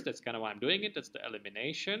disappears. That's kind of why I'm doing it. That's the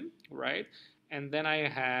elimination, right? And then I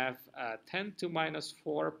have 10 to minus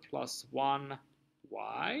 4 plus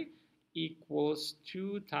 1y equals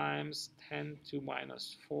 2 times 10 to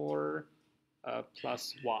minus 4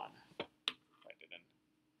 plus 1. I didn't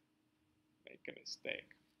make a mistake,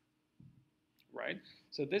 right?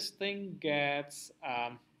 So this thing gets,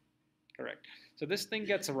 correct. So this thing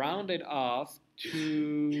gets rounded off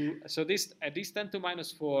to, so these 10 to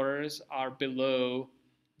minus 4s are below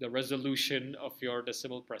the resolution of your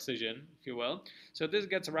decimal precision, if you will. So this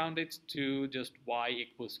gets rounded to just y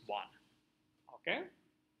equals 1, okay?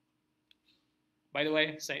 By the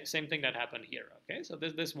way, same thing that happened here, okay? So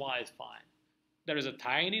this y is fine. There is a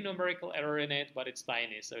tiny numerical error in it, but it's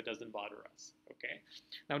tiny, so it doesn't bother us, okay?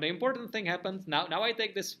 Now the important thing happens, now I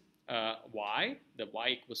take this y, the y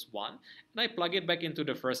equals 1, and I plug it back into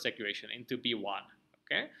the first equation, into B1,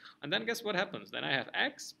 okay? And then guess what happens? Then I have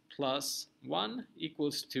x plus 1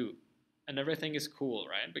 equals 2, and everything is cool,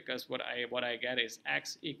 right? Because what I get is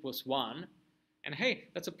x equals 1, and hey,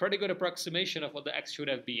 that's a pretty good approximation of what the x should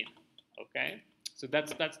have been, okay? So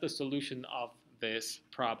that's the solution of this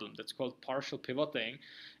problem. That's called partial pivoting,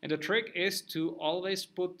 and the trick is to always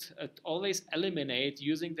eliminate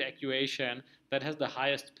using the equation that has the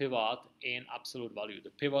highest pivot in absolute value. The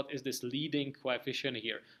pivot is this leading coefficient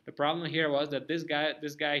here. The problem here was that this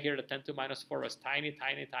guy here, the 10 to minus 4, was tiny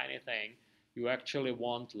thing. You actually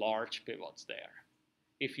want large pivots there.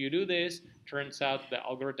 If you do this, turns out the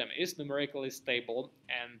algorithm is numerically stable,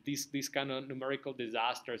 and these kind of numerical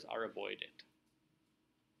disasters are avoided.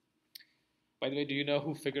 By the way, do you know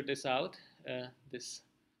who figured this out? This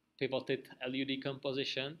pivoted LU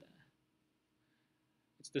decomposition.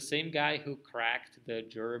 It's the same guy who cracked the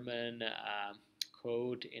German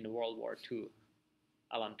code in World War II,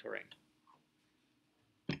 Alan Turing.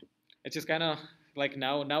 It's just kind of like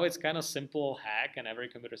now it's kind of simple hack, and every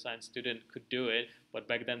computer science student could do it. But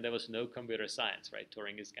back then there was no computer science, right?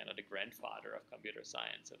 Turing is kind of the grandfather of computer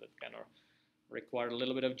science, so that kind of required a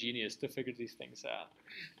little bit of genius to figure these things out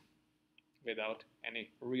without any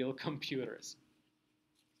real computers.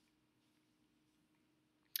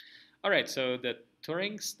 All right, so the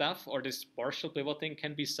Turing stuff, or this partial pivoting,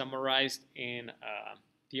 can be summarized in a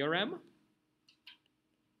theorem,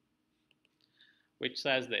 which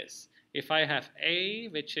says this. If I have A,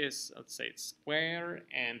 which is, let's say it's square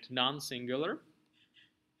and non-singular,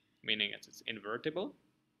 meaning it's invertible,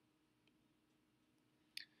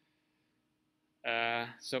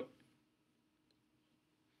 so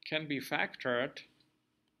can be factored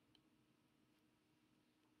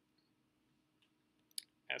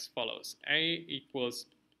as follows. A equals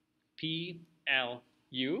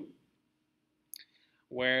PLU,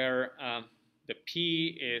 where the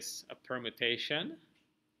P is a permutation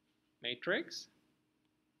matrix,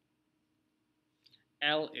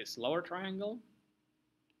 L is lower triangle,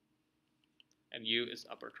 and U is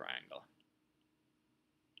upper triangle.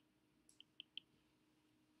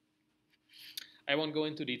 I won't go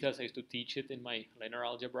into details. I used to teach it in my linear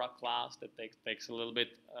algebra class. That takes a little bit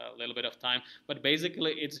of time. But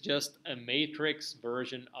basically, it's just a matrix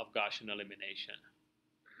version of Gaussian elimination.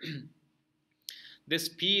 This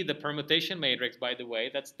P, the permutation matrix, by the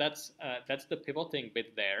way, that's the pivoting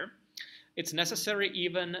bit there. It's necessary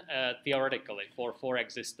even theoretically for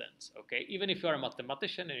existence. Okay, even if you are a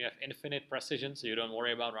mathematician and you have infinite precision, so you don't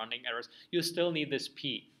worry about rounding errors, you still need this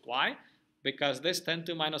P. Why? Because this 10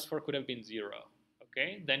 to minus 4 could have been 0.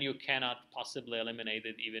 Okay, then you cannot possibly eliminate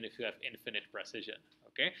it even if you have infinite precision.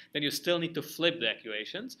 Okay, then you still need to flip the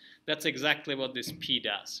equations. That's exactly what this P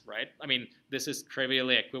does, right? I mean, this is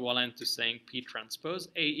trivially equivalent to saying P transpose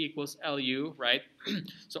A equals LU, right?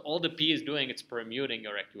 So all the P is doing, it's permuting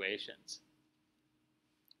your equations.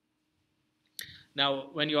 Now,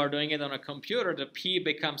 when you are doing it on a computer, the P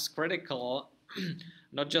becomes critical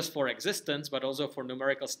not just for existence, but also for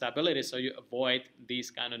numerical stability, so you avoid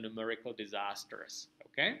these kind of numerical disasters,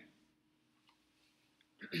 okay?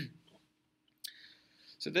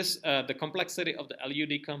 So this, the complexity of the LU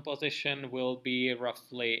decomposition will be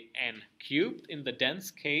roughly n cubed. In the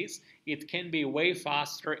dense case, it can be way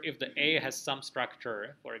faster if the A has some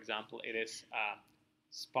structure. For example, it is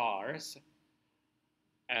sparse.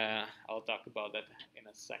 I'll talk about that in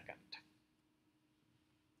a second.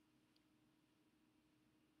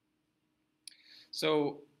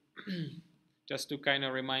 So just to kind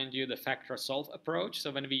of remind you the factor solve approach.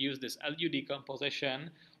 So when we use this LU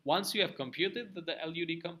decomposition, once you have computed the LU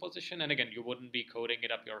decomposition, and again, you wouldn't be coding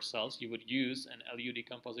it up yourselves, you would use an LU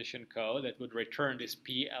decomposition code that would return this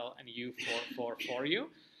P, L, and U for you.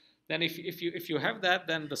 Then if you have that,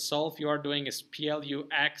 then the solve you are doing is PLU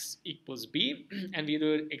X equals B, and we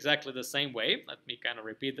do it exactly the same way. Let me kind of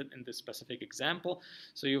repeat it in this specific example.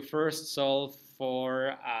 So you first solve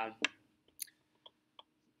for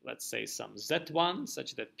let's say some Z1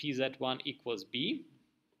 such that PZ1 equals B.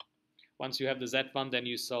 Once you have the Z1, then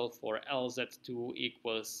you solve for LZ2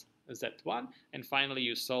 equals Z1. And finally,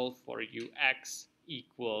 you solve for UX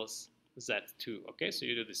equals Z2. Okay, so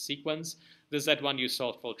you do the sequence. The Z1 you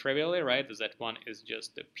solve for trivially, right? The Z1 is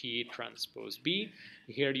just the P transpose B.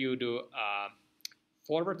 Here you do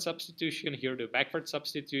forward substitution, here do backward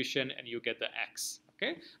substitution, and you get the X.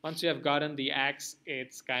 Okay, once you have gotten the X,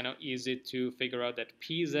 it's kind of easy to figure out that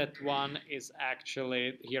PZ1 is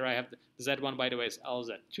actually, here I have the Z1, by the way, is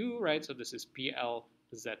LZ2, right? So this is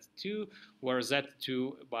PLZ2, where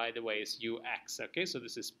Z2, by the way, is UX. Okay, so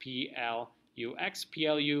this is PLUX.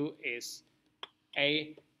 PLU is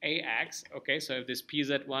AX. Okay, so if this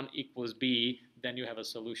PZ1 equals B, then you have a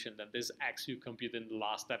solution. Then this X you compute in the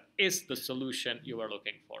last step is the solution you were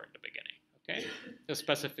looking for in the beginning. Okay, a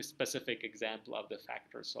specific example of the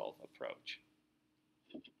factor solve approach.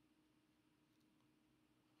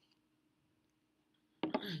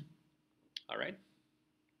 All right.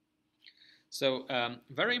 So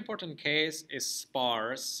very important case is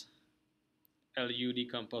sparse LU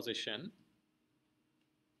decomposition.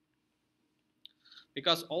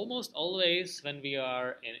 Because almost always when we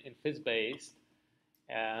are in phys-based,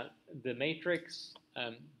 the matrix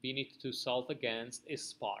we need to solve against is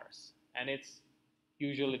sparse. And it's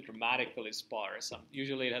usually dramatically sparse.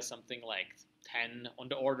 Usually it has something like 10, on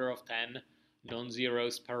the order of 10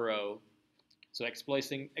 non-zeros per row. So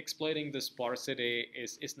exploiting the sparsity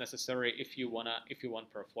is necessary if you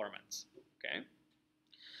want performance. Okay.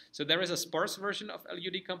 So there is a sparse version of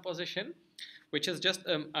LU decomposition, which is just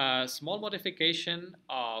a small modification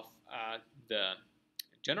of the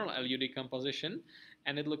general LU decomposition.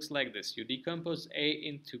 And it looks like this. You decompose A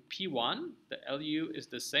into P1, the LU is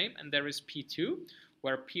the same, and there is P2,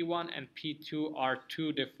 where P1 and P2 are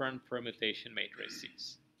two different permutation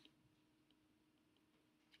matrices.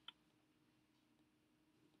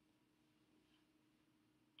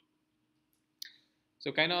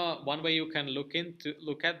 So kind of one way you can look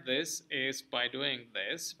at this is by doing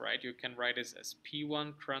this, right? You can write this as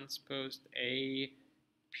P1 transposed A,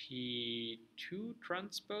 P2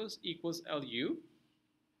 transpose equals LU.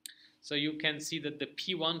 So you can see that the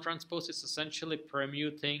P1 transpose is essentially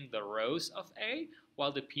permuting the rows of A,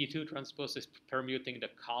 while the P2 transpose is permuting the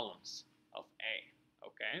columns of A,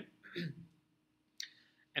 okay?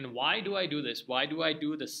 And why do I do this? Why do I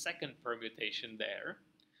do the second permutation there?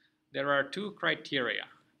 There are two criteria.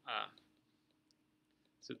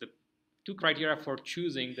 So the two criteria for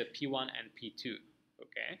choosing the P1 and P2,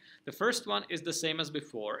 okay? The first one is the same as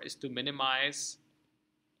before, is to minimize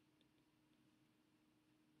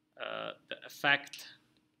the effect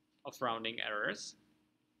of rounding errors.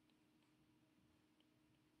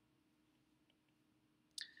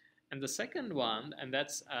 And the second one, and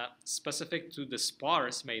that's specific to the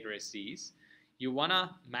sparse matrices, you want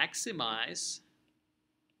to maximize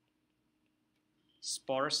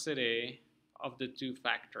sparsity of the two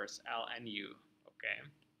factors L and U, okay?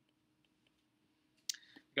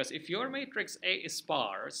 Because if your matrix A is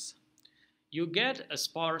sparse, you get a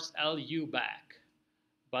sparse LU back,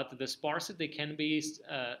 but the sparsity can be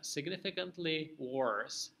significantly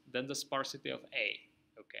worse than the sparsity of A,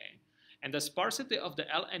 okay? And the sparsity of the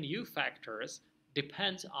L and U factors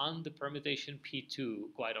depends on the permutation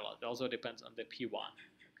P2 quite a lot. It also depends on the P1,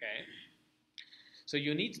 okay? So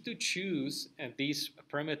you need to choose these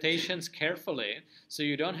permutations carefully so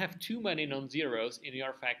you don't have too many non-zeros in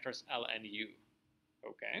your factors L and U.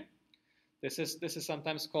 Okay? This is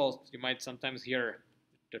sometimes called, you might sometimes hear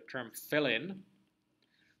the term fill-in.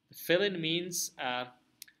 Fill-in means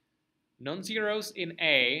non-zeros in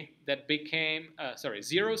A that became,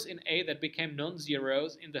 zeros in A that became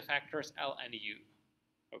non-zeros in the factors L and U.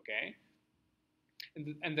 Okay?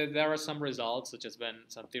 And there are some results, such as when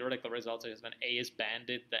some theoretical results, such as when A is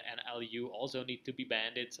banded, the NLU also need to be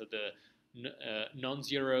banded, so the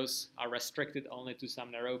non-zeros are restricted only to some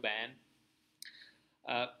narrow band.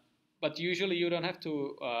 But usually you don't have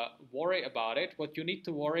to worry about it. What you need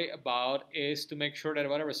to worry about is to make sure that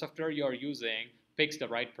whatever software you're using picks the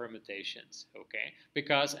right permutations, okay?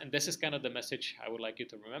 Because, and this is kind of the message I would like you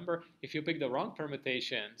to remember, if you pick the wrong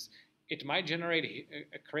permutations, it might generate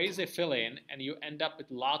a crazy fill-in and you end up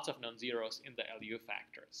with lots of non-zeros in the LU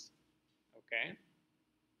factors, okay?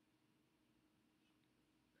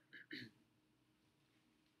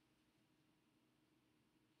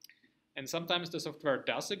 And sometimes the software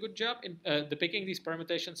does a good job in depicting these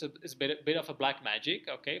permutations. Is a bit of a black magic,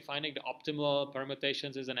 okay? Finding the optimal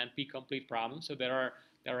permutations is an NP-complete problem, so there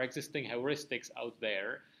are existing heuristics out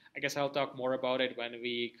there. I guess I'll talk more about it when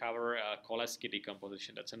we cover Cholesky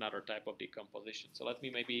decomposition. That's another type of decomposition. So let me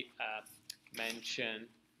maybe mention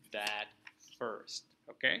that first,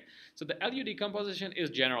 okay? So the LU decomposition is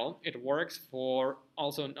general. It works for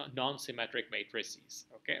also non-symmetric matrices,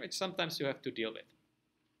 okay? Which sometimes you have to deal with.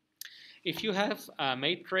 If you have a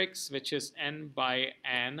matrix which is n by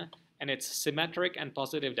n and it's symmetric and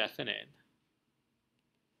positive definite,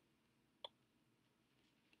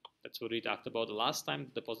 that's what we talked about the last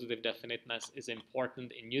time. The positive definiteness is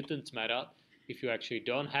important in Newton's method. If you actually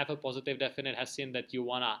don't have a positive definite Hessian that you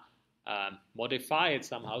want to modify it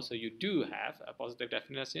somehow, so you do have a positive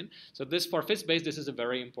definite Hessian. So this, for Fis-based, this is a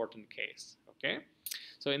very important case, okay?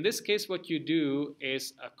 So in this case, what you do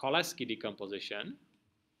is a Cholesky decomposition,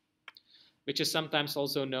 which is sometimes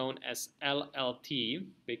also known as LLT,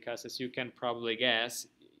 because as you can probably guess,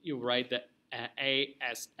 you write the A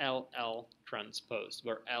as LL transposed,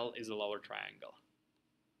 where L is a lower triangle.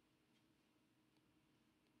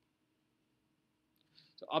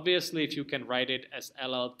 So obviously, if you can write it as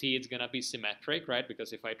LLT, it's going to be symmetric, right?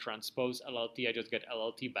 Because if I transpose LLT, I just get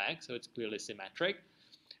LLT back, so it's clearly symmetric.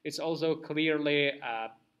 It's also clearly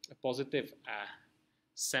a positive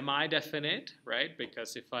semi-definite, right?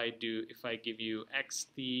 Because if I give you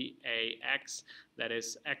xtax, that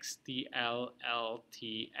is xtltx,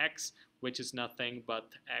 which is nothing but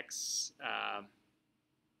x,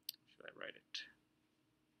 should I write it?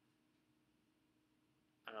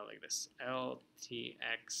 Like this,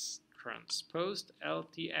 ltx transposed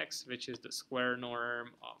ltx, which is the square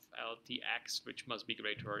norm of ltx, which must be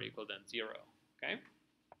greater or equal than 0, okay?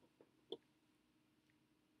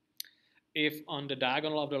 If on the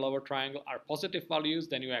diagonal of the lower triangle are positive values,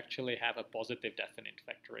 then you actually have a positive definite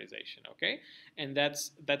factorization, okay? And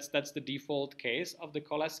that's the default case of the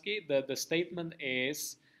Cholesky. The statement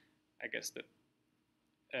is, I guess the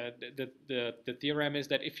theorem is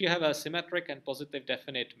that if you have a symmetric and positive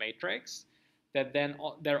definite matrix, that then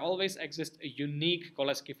there always exists a unique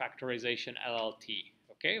Cholesky factorization LLT,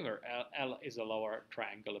 okay, where L is a lower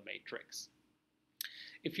triangular matrix.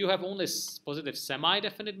 If you have only positive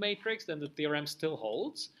semi-definite matrix, then the theorem still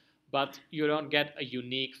holds, but you don't get a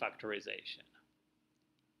unique factorization.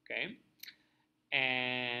 Okay,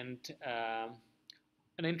 and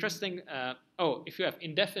an interesting. If you have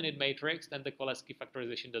indefinite matrix, then the Cholesky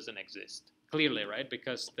factorization doesn't exist. Clearly, right?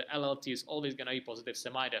 Because the LLT is always going to be positive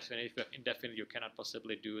semi-definite. If you have indefinite, you cannot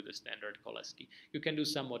possibly do the standard Cholesky. You can do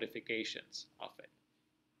some modifications of it.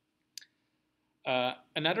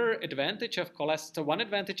 Another advantage of Cholesky, so one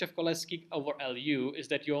advantage of Cholesky over LU is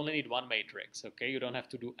that you only need one matrix, okay? You don't have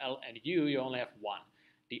to do L and U, you only have one.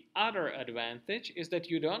 The other advantage is that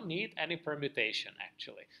you don't need any permutation,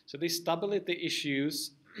 actually. So these stability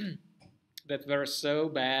issues that were so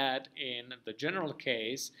bad in the general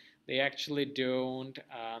case, they actually don't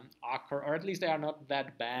occur, or at least they are not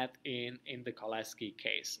that bad in the Cholesky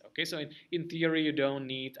case. Okay, so in theory, you don't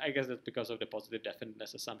need, I guess that's because of the positive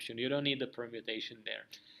definiteness assumption, you don't need the permutation there.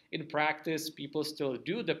 In practice, people still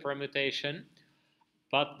do the permutation,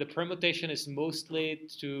 but the permutation is mostly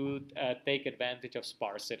to take advantage of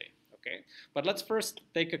sparsity. Okay, but let's first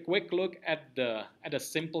take a quick look at a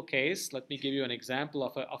simple case. Let me give you an example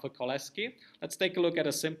of a Cholesky. Let's take a look at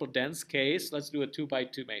a simple dense case. Let's do a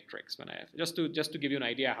 2x2 matrix. When I have just to give you an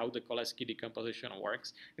idea how the Cholesky decomposition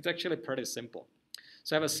works. It's actually pretty simple.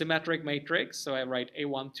 So I have a symmetric matrix. So I write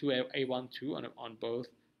A12 A12 on both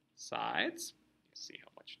sides. Let's see how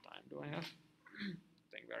much time do I have.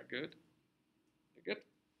 I think we're good. We're good.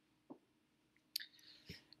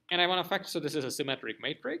 And I want to factor, so this is a symmetric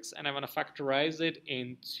matrix, and I want to factorize it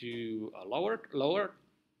into a lower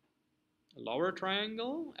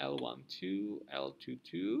triangle, L12,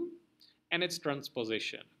 L22, and its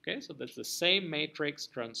transposition. Okay, so that's the same matrix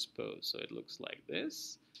transpose. So it looks like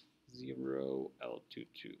this, 0,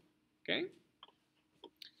 L22. Okay.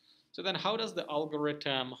 So then how does the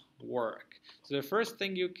algorithm work? So the first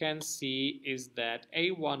thing you can see is that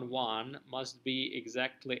A11 must be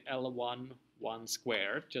exactly L11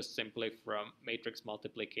 squared, just simply from matrix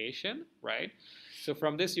multiplication, right? So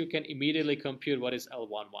from this you can immediately compute what is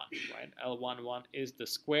L11, right? L11 is the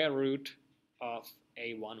square root of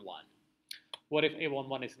A11. What if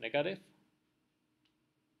A11 is negative?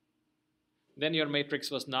 Then your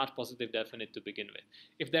matrix was not positive definite to begin with.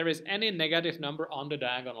 If there is any negative number on the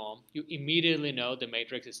diagonal, you immediately know the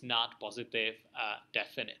matrix is not positive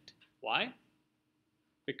definite. Why?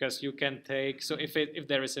 Because you can take, so if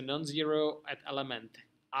there is a non-zero at element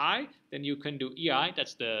I, then you can do EI,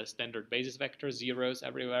 that's the standard basis vector, zeros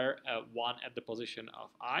everywhere, 1 at the position of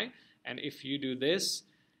I. And if you do this,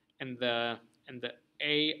 and the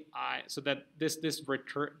AI, so that this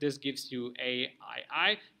gives you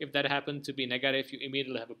AII. If that happened to be negative, you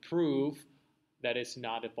immediately have a proof that it's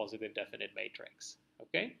not a positive definite matrix.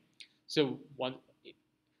 Okay, so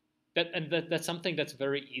that's something that's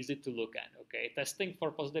very easy to look at. Okay, testing for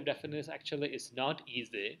positive definiteness actually is not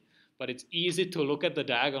easy, but it's easy to look at the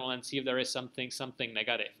diagonal and see if there is something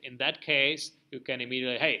negative. In that case, you can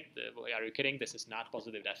immediately, hey, are you kidding? This is not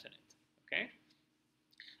positive definite. Okay.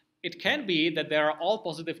 It can be that there are all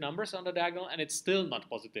positive numbers on the diagonal and it's still not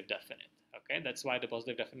positive definite. Okay, that's why the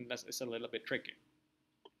positive definiteness is a little bit tricky.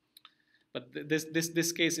 But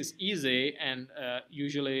this case is easy, and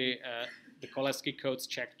usually the Cholesky codes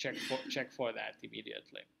check for that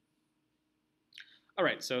immediately. All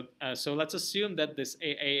right, so let's assume that this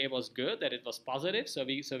AA was good, that it was positive, so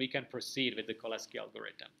we can proceed with the Cholesky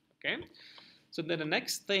algorithm. Okay. So then the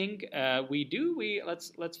next thing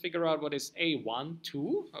let's figure out what is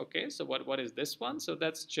A12. Okay, so what is this one? So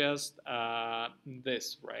that's just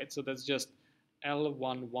this, right? So that's just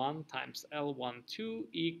L11 times L12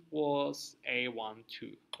 equals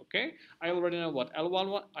A12. Okay, I already know what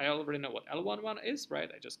L11 is, right?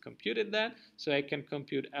 I just computed that, so I can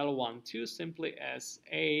compute L12 simply as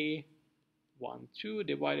A12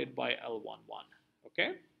 divided by L11.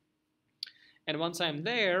 Okay. And once I'm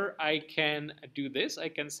there, I can do this. I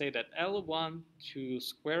can say that L12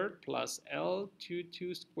 squared plus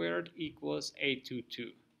L22 squared equals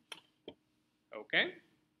A22. Okay?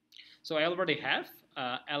 So I already have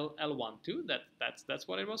L12. That's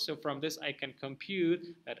what it was. So from this, I can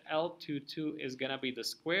compute that L22 is going to be the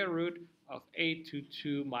square root of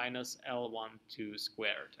A22 minus L12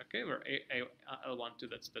 squared. Okay? Where L12,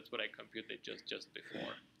 that's what I computed just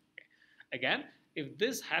before. Okay. Again, if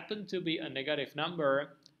this happened to be a negative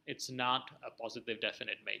number, it's not a positive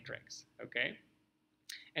definite matrix, okay?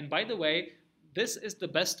 And by the way, this is the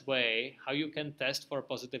best way how you can test for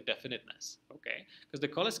positive definiteness, okay? Because the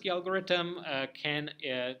Cholesky algorithm can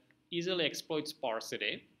easily exploit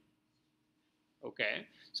sparsity, okay?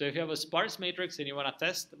 So if you have a sparse matrix and you want to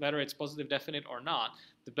test whether it's positive definite or not,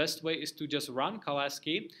 the best way is to just run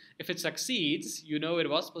Cholesky. If it succeeds, you know it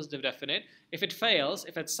was positive definite. If it fails,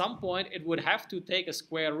 if at some point it would have to take a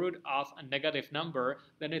square root of a negative number,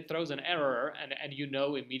 then it throws an error, and you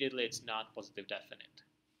know immediately it's not positive definite.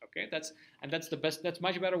 Okay, that's the best. That's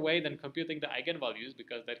much better way than computing the eigenvalues,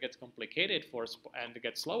 because that gets complicated and it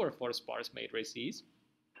gets slower for sparse matrices.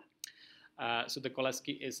 So the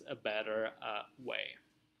Cholesky is a better way.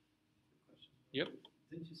 Yep.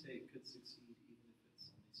 Didn't you say it could succeed even if it's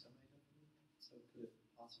only semi-definite? So could it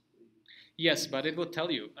possibly? Yes, but it would tell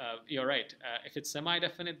you. You're right. If it's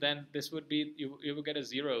semi-definite, then this would be you would get a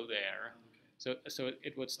 0 there. Okay. So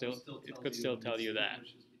it would still tell you that.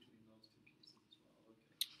 Okay.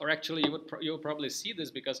 Or actually, you would probably see this,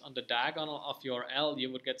 because on the diagonal of your L you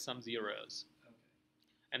would get some zeros. Okay.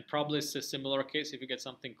 And probably it's a similar case. If you get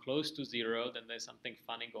something close to 0, then there's something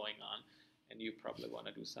funny going on, and you probably want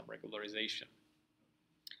to do some regularization.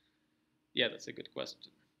 Yeah, that's a good question.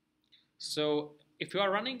 So if you are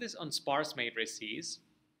running this on sparse matrices,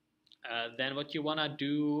 then what you want to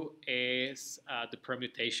do is the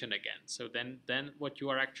permutation again. So then what you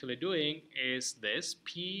are actually doing is this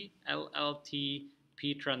PLLT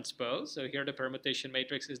P transpose. So here the permutation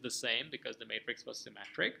matrix is the same because the matrix was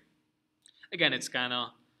symmetric. Again, it's kind of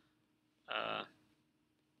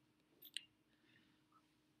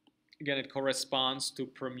again, it corresponds to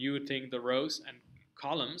permuting the rows and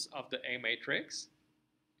columns of the A matrix.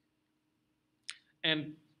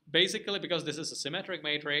 And basically, because this is a symmetric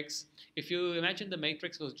matrix, if you imagine the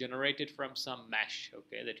matrix was generated from some mesh,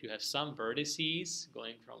 okay, that you have some vertices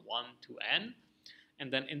going from 1 to n,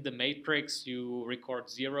 and then in the matrix you record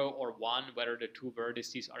 0 or 1 whether the two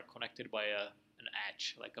vertices are connected by an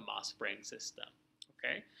edge, like a mass spring system,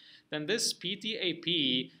 okay? Then this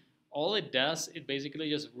pTAP, all it does, it basically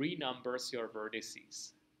just renumbers your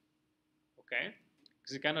vertices, okay?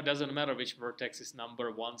 Because it kind of doesn't matter which vertex is number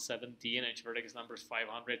 117 and which vertex is number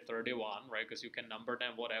 531, right? Because you can number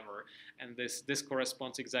them whatever, and this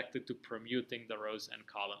corresponds exactly to permuting the rows and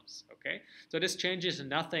columns, okay? So this changes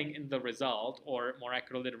nothing in the result, or more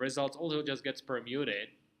accurately, the result also just gets permuted.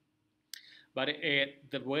 But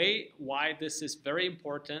the way why this is very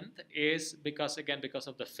important is because, again, because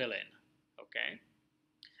of the fill-in, okay?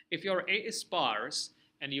 If your A is sparse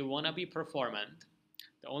and you want to be performant,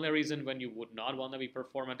 the only reason when you would not want to be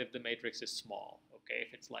performant if the matrix is small, okay?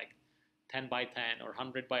 If it's like 10 by 10 or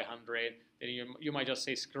 100 by 100, then you might just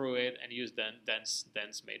say screw it and use dense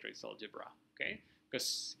matrix algebra, okay?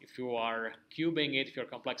 Because if you are cubing it, if your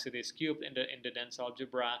complexity is cubed in the dense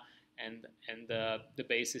algebra and the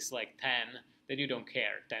base is like 10, then you don't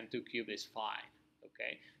care. 10 to cube is fine,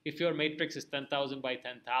 okay? If your matrix is 10,000 by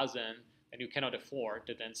 10,000, then you cannot afford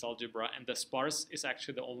the dense algebra, and the sparse is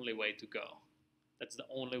actually the only way to go. That's the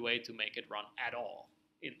only way to make it run at all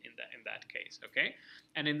in that case, okay?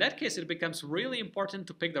 And in that case, it becomes really important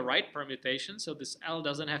to pick the right permutation so this L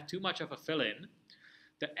doesn't have too much of a fill-in.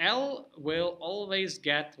 The L will always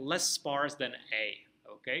get less sparse than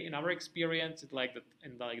A, okay? In our experience, it's like the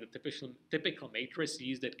typical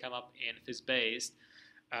matrices that come up in phys-based,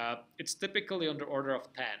 it's typically on the order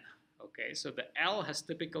of 10, okay? So the L has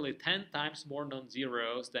typically 10 times more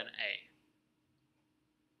non-zeros than A.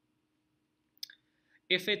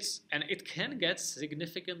 And it can get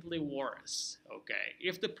significantly worse, okay?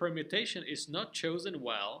 If the permutation is not chosen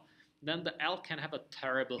well, then the L can have a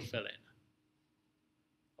terrible fill-in.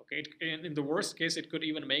 Okay, in the worst case, it could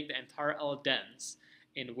even make the entire L dense,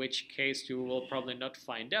 in which case you will probably not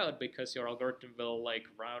find out because your algorithm will like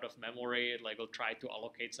run out of memory, like will try to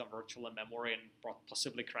allocate some virtual memory and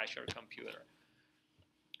possibly crash your computer.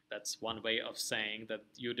 That's one way of saying that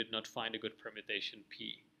you did not find a good permutation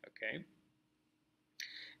P, okay?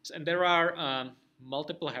 And there are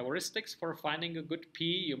multiple heuristics for finding a good P.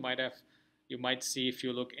 You might see if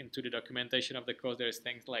you look into the documentation of the code, there's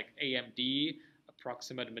things like AMD,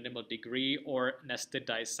 approximate minimal degree, or nested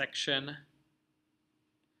dissection.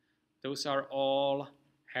 Those are all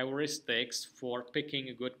heuristics for picking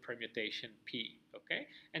a good permutation P, okay?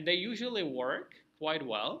 And they usually work quite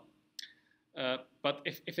well. But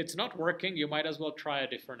if it's not working, you might as well try a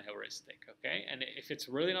different heuristic, okay? And if it's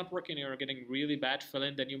really not working, you're getting really bad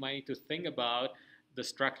fill-in, then you might need to think about the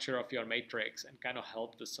structure of your matrix and kind of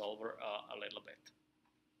help the solver a little bit.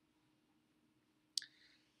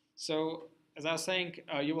 So, as I was saying,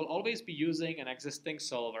 you will always be using an existing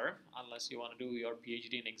solver unless you want to do your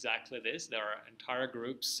PhD in exactly this. There are entire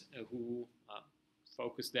groups who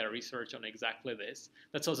focus their research on exactly this.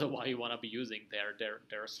 That's also why you want to be using their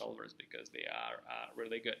solvers, because they are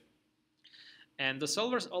really good. And the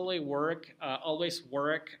solvers always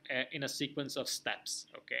work in a sequence of steps.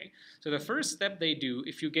 Okay. So the first step they do,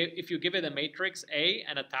 if you give it a matrix A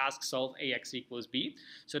and a task solve AX equals B.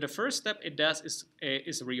 So the first step it does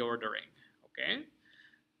is reordering. Okay.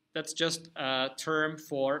 That's just a term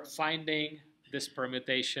for finding this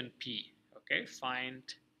permutation P. Okay. Find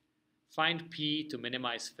P to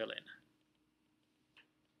minimize fill-in.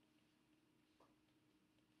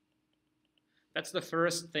 That's the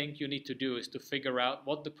first thing you need to do, is to figure out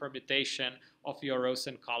what the permutation of your rows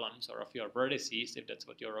and columns, or of your vertices, if that's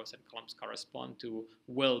what your rows and columns correspond to,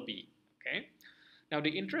 will be. Okay. Now the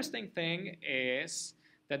interesting thing is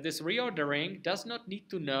that this reordering does not need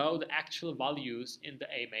to know the actual values in the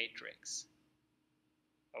A matrix.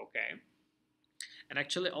 Okay. And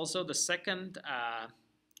actually also the second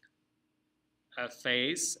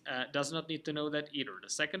phase does not need to know that either. The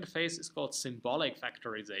second phase is called symbolic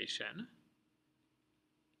factorization.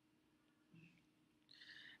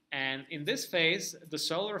 And in this phase, the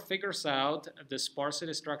solver figures out the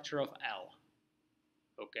sparsity structure of L.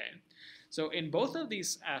 Okay. So in both of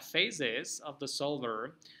these phases of the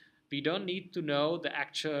solver, we don't need to know the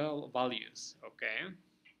actual values. Okay.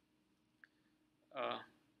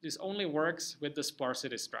 This only works with the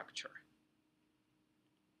sparsity structure.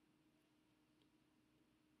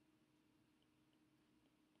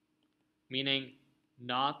 Meaning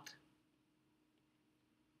not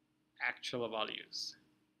actual values.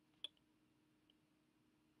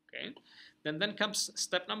 Okay. Then comes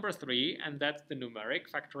step number 3, and that's the numeric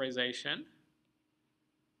factorization.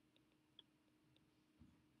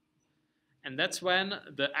 And that's when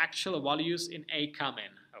the actual values in A come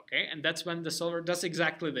in, okay? And that's when the solver does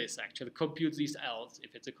exactly this, actually, computes these L's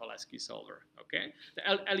if it's a Cholesky solver, okay? The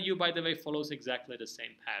LU, by the way, follows exactly the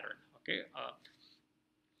same pattern, okay?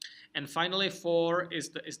 And finally, 4 is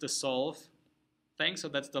the solve thing. So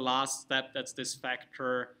that's the last step. That's this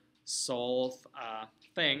factor solve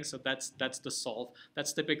thing. So that's the solve.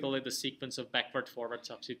 That's typically the sequence of backward-forward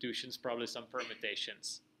substitutions, probably some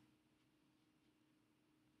permutations.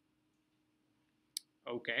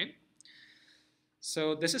 Okay.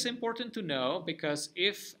 So this is important to know because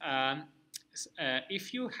if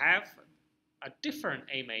you have a different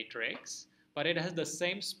A matrix, but it has the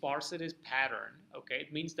same sparsity pattern, okay,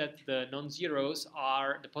 it means that the non-zeros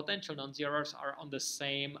are, the potential non-zeros are on the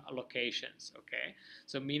same locations, okay?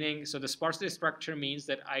 So the sparsity structure means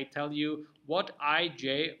that I tell you what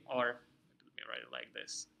ij, or let me write it like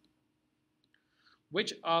this,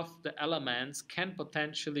 which of the elements can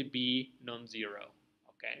potentially be non-zero,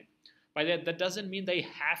 okay? But that doesn't mean they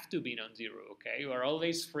have to be non-zero, okay? You are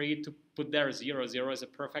always free to put there 0. 0 is a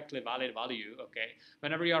perfectly valid value, okay?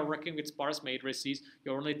 Whenever you are working with sparse matrices,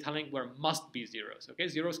 you're only telling where must be zeros, okay?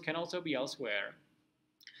 Zeros can also be elsewhere,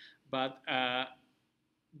 but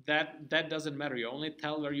that doesn't matter. You only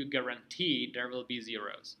tell where you guarantee there will be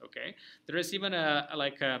zeros, okay? There is even a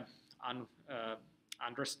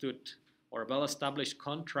understood or well-established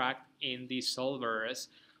contract in these solvers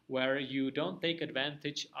where you don't take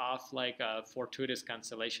advantage of like a fortuitous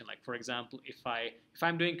cancellation. Like for example, if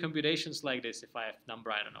I'm doing computations like this, if I have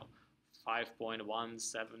number, I don't know,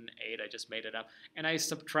 5.178, I just made it up, and I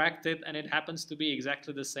subtract it and it happens to be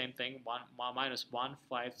exactly the same thing, 1 minus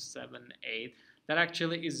 1,578, that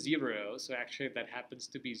actually is 0, so actually that happens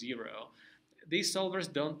to be 0. These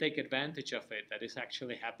solvers don't take advantage of it, that it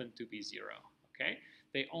actually happened to be 0, okay?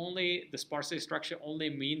 The sparsity structure only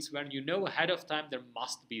means when you know ahead of time there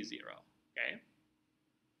must be 0, okay?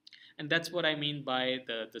 And that's what I mean by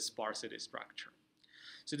the sparsity structure.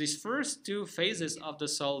 So these first two phases of the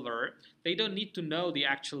solver, they don't need to know the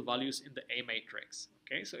actual values in the A matrix,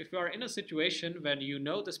 okay? So if you are in a situation when you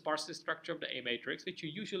know the sparsity structure of the A matrix, which you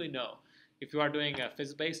usually know, if you are doing a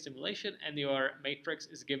physics-based simulation and your matrix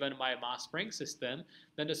is given by a mass spring system,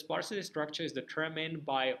 then the sparsity structure is determined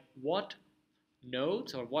by what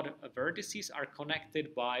nodes or what vertices are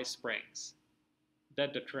connected by springs.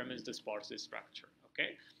 That determines the sparsity structure,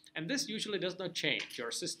 okay? And this usually does not change. Your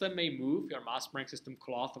system may move, your mass spring system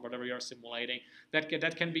cloth or whatever you're simulating,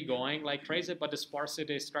 that can be going like crazy, but the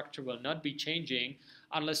sparsity structure will not be changing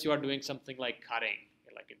unless you are doing something like cutting,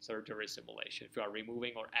 like in surgery simulation, if you are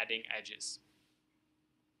removing or adding edges.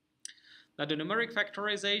 Now the numeric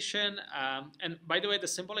factorization, and by the way, the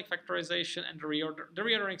symbolic factorization and the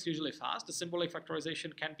reordering is usually fast. The symbolic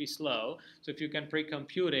factorization can be slow, so if you can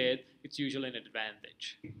pre-compute it, it's usually an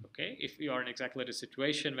advantage, okay? If you are in exactly the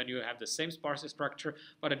situation when you have the same sparsity structure,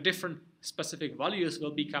 but a different specific values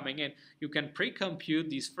will be coming in, you can pre-compute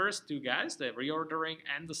these first two guys, the reordering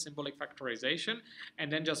and the symbolic factorization,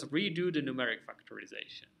 and then just redo the numeric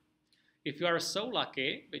factorization. If you are so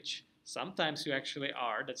lucky, which sometimes you actually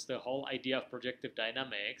are, that's the whole idea of projective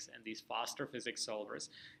dynamics and these faster physics solvers.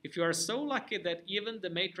 If you are so lucky that even the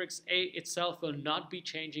matrix A itself will not be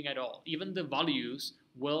changing at all, even the values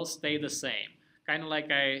will stay the same. Kind of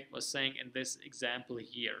like I was saying in this example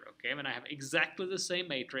here, okay? When I have exactly the same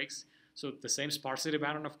matrix, so the same sparsity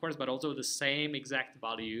pattern, of course, but also the same exact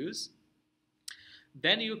values,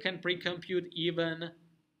 then you can pre-compute even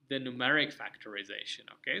the numeric factorization,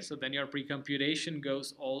 okay? So then your pre-computation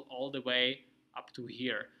goes all the way up to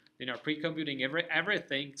here. Then you're pre-computing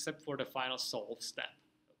everything except for the final solve step,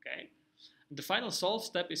 okay? And the final solve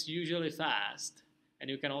step is usually fast, and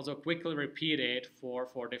you can also quickly repeat it for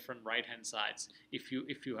different right-hand sides if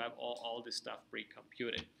you have all this stuff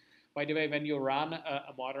pre-computed. By the way, when you run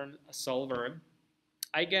a modern solver,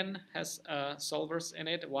 Eigen has solvers in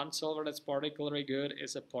it. One solver that's particularly good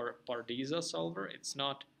is a pba11 solver. It's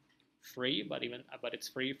not free, but it's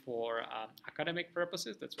free for academic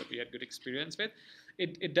purposes. That's what we had good experience with.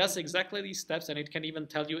 It does exactly these steps, and it can even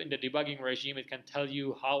tell you in the debugging regime. It can tell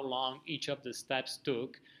you how long each of the steps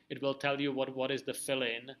took. It will tell you what is the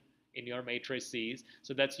fill-in in your matrices.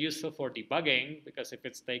 So that's useful for debugging, because if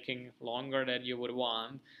it's taking longer than you would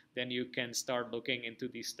want, then you can start looking into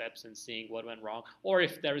these steps and seeing what went wrong, or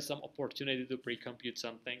if there is some opportunity to pre-compute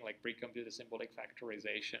something, like pre-compute a symbolic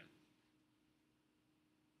factorization.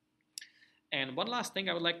 And one last thing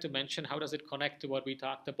I would like to mention, how does it connect to what we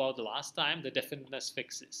talked about the last time, the definiteness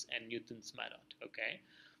fixes and Newton's method, okay?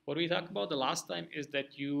 What we talked about the last time is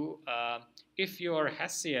that you, if your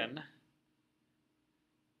Hessian,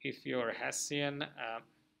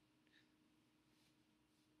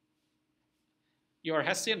 Your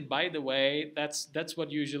Hessian, by the way, that's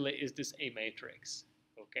what usually is this A matrix.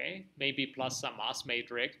 Okay, maybe plus some mass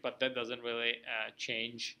matrix, but that doesn't really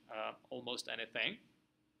change almost anything.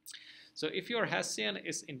 So if your Hessian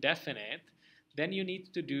is indefinite, then you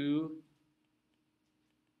need to do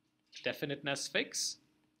definiteness fix,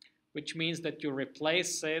 which means that you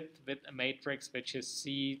replace it with a matrix which is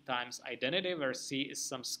C times identity, where C is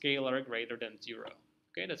some scalar greater than 0.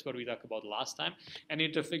 Okay, that's what we talked about last time. And you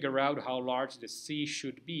need to figure out how large the C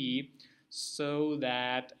should be so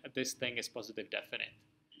that this thing is positive definite.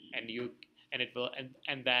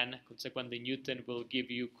 And then consequently Newton will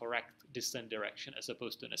give you correct descent direction as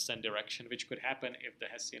opposed to an ascent direction, which could happen if the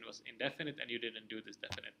Hessian was indefinite and you didn't do this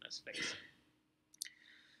definiteness fix.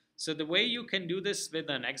 So the way you can do this with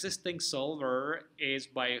an existing solver is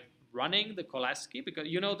by running the Cholesky, because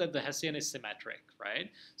you know that the Hessian is symmetric,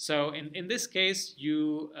 right? So in this case,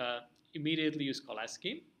 you immediately use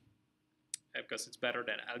Cholesky because it's better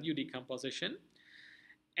than LU decomposition.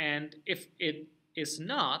 And if it is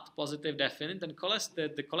not positive definite, then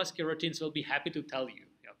the Cholesky routines will be happy to tell you,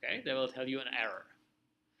 okay? They will tell you an error.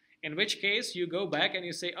 In which case, you go back and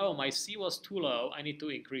you say, oh, my C was too low, I need to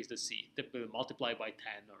increase the C. Typically multiply by 10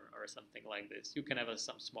 or something like this. You can have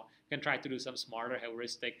you can try to do some smarter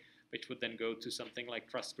heuristic, which would then go to something like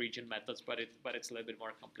trust region methods, but it's a little bit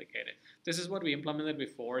more complicated. This is what we implemented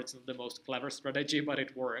before. It's not the most clever strategy, but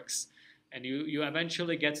it works. And you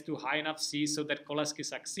eventually get to high enough C so that Cholesky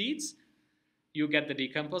succeeds. You get the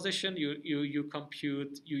decomposition, you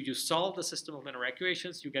compute, you solve the system of linear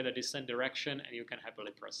equations, you get a descent direction, and you can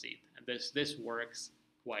happily proceed. And this works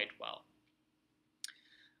quite well.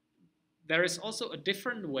 There is also a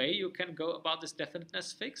different way you can go about this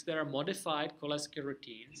definiteness fix. There are modified Cholesky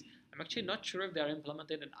routines. I'm actually not sure if they're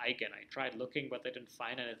implemented in Eigen. I tried looking, but I didn't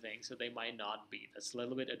find anything, so they might not be. That's a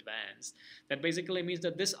little bit advanced. That basically means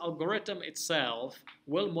that this algorithm itself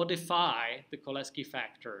will modify the Cholesky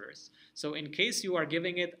factors. So in case you are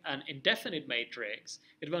giving it an indefinite matrix,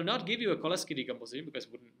 it will not give you a Cholesky decomposition because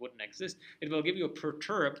it wouldn't exist. It will give you a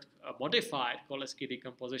perturbed, modified Cholesky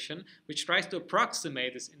decomposition, which tries to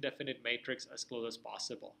approximate this indefinite matrix as close as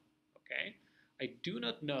possible. Okay? I do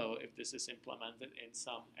not know if this is implemented in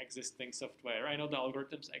some existing software. I know the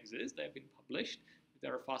algorithms exist, they have been published. If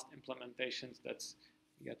there are fast implementations, that's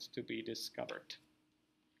yet to be discovered.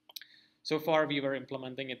 So far, we were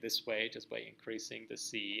implementing it this way, just by increasing the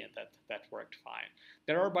C, and that worked fine.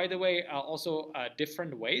 There are, by the way, also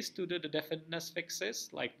different ways to do the definiteness fixes,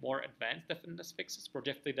 like more advanced definiteness fixes.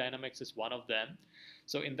 Projective dynamics is one of them.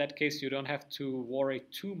 So in that case, you don't have to worry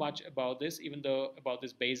too much about this, about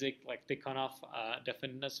this basic like Tikhonov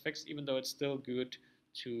definiteness fix, even though it's still good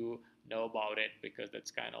to know about it, because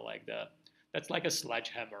that's kind of like that's like a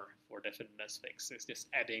sledgehammer for definiteness fix. It's just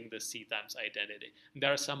adding the C times identity. And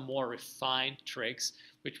there are some more refined tricks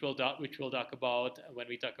which we'll talk about when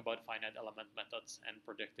we talk about finite element methods and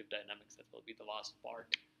projective dynamics. That will be the last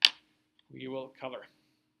part we will cover.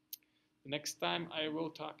 The next time I will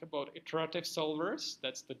talk about iterative solvers.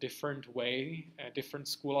 That's the different way, a different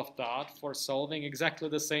school of thought for solving exactly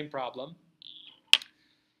the same problem,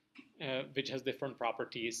 which has different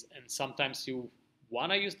properties. And sometimes you want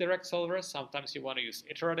to use direct solvers, sometimes you want to use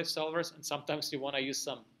iterative solvers, and sometimes you want to use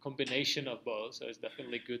some combination of both. So it's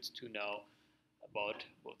definitely good to know about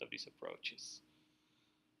both of these approaches.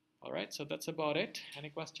 All right, so that's about it. Any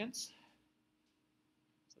questions?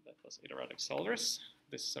 So that was iterative solvers.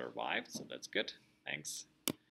 This survived, so that's good. Thanks.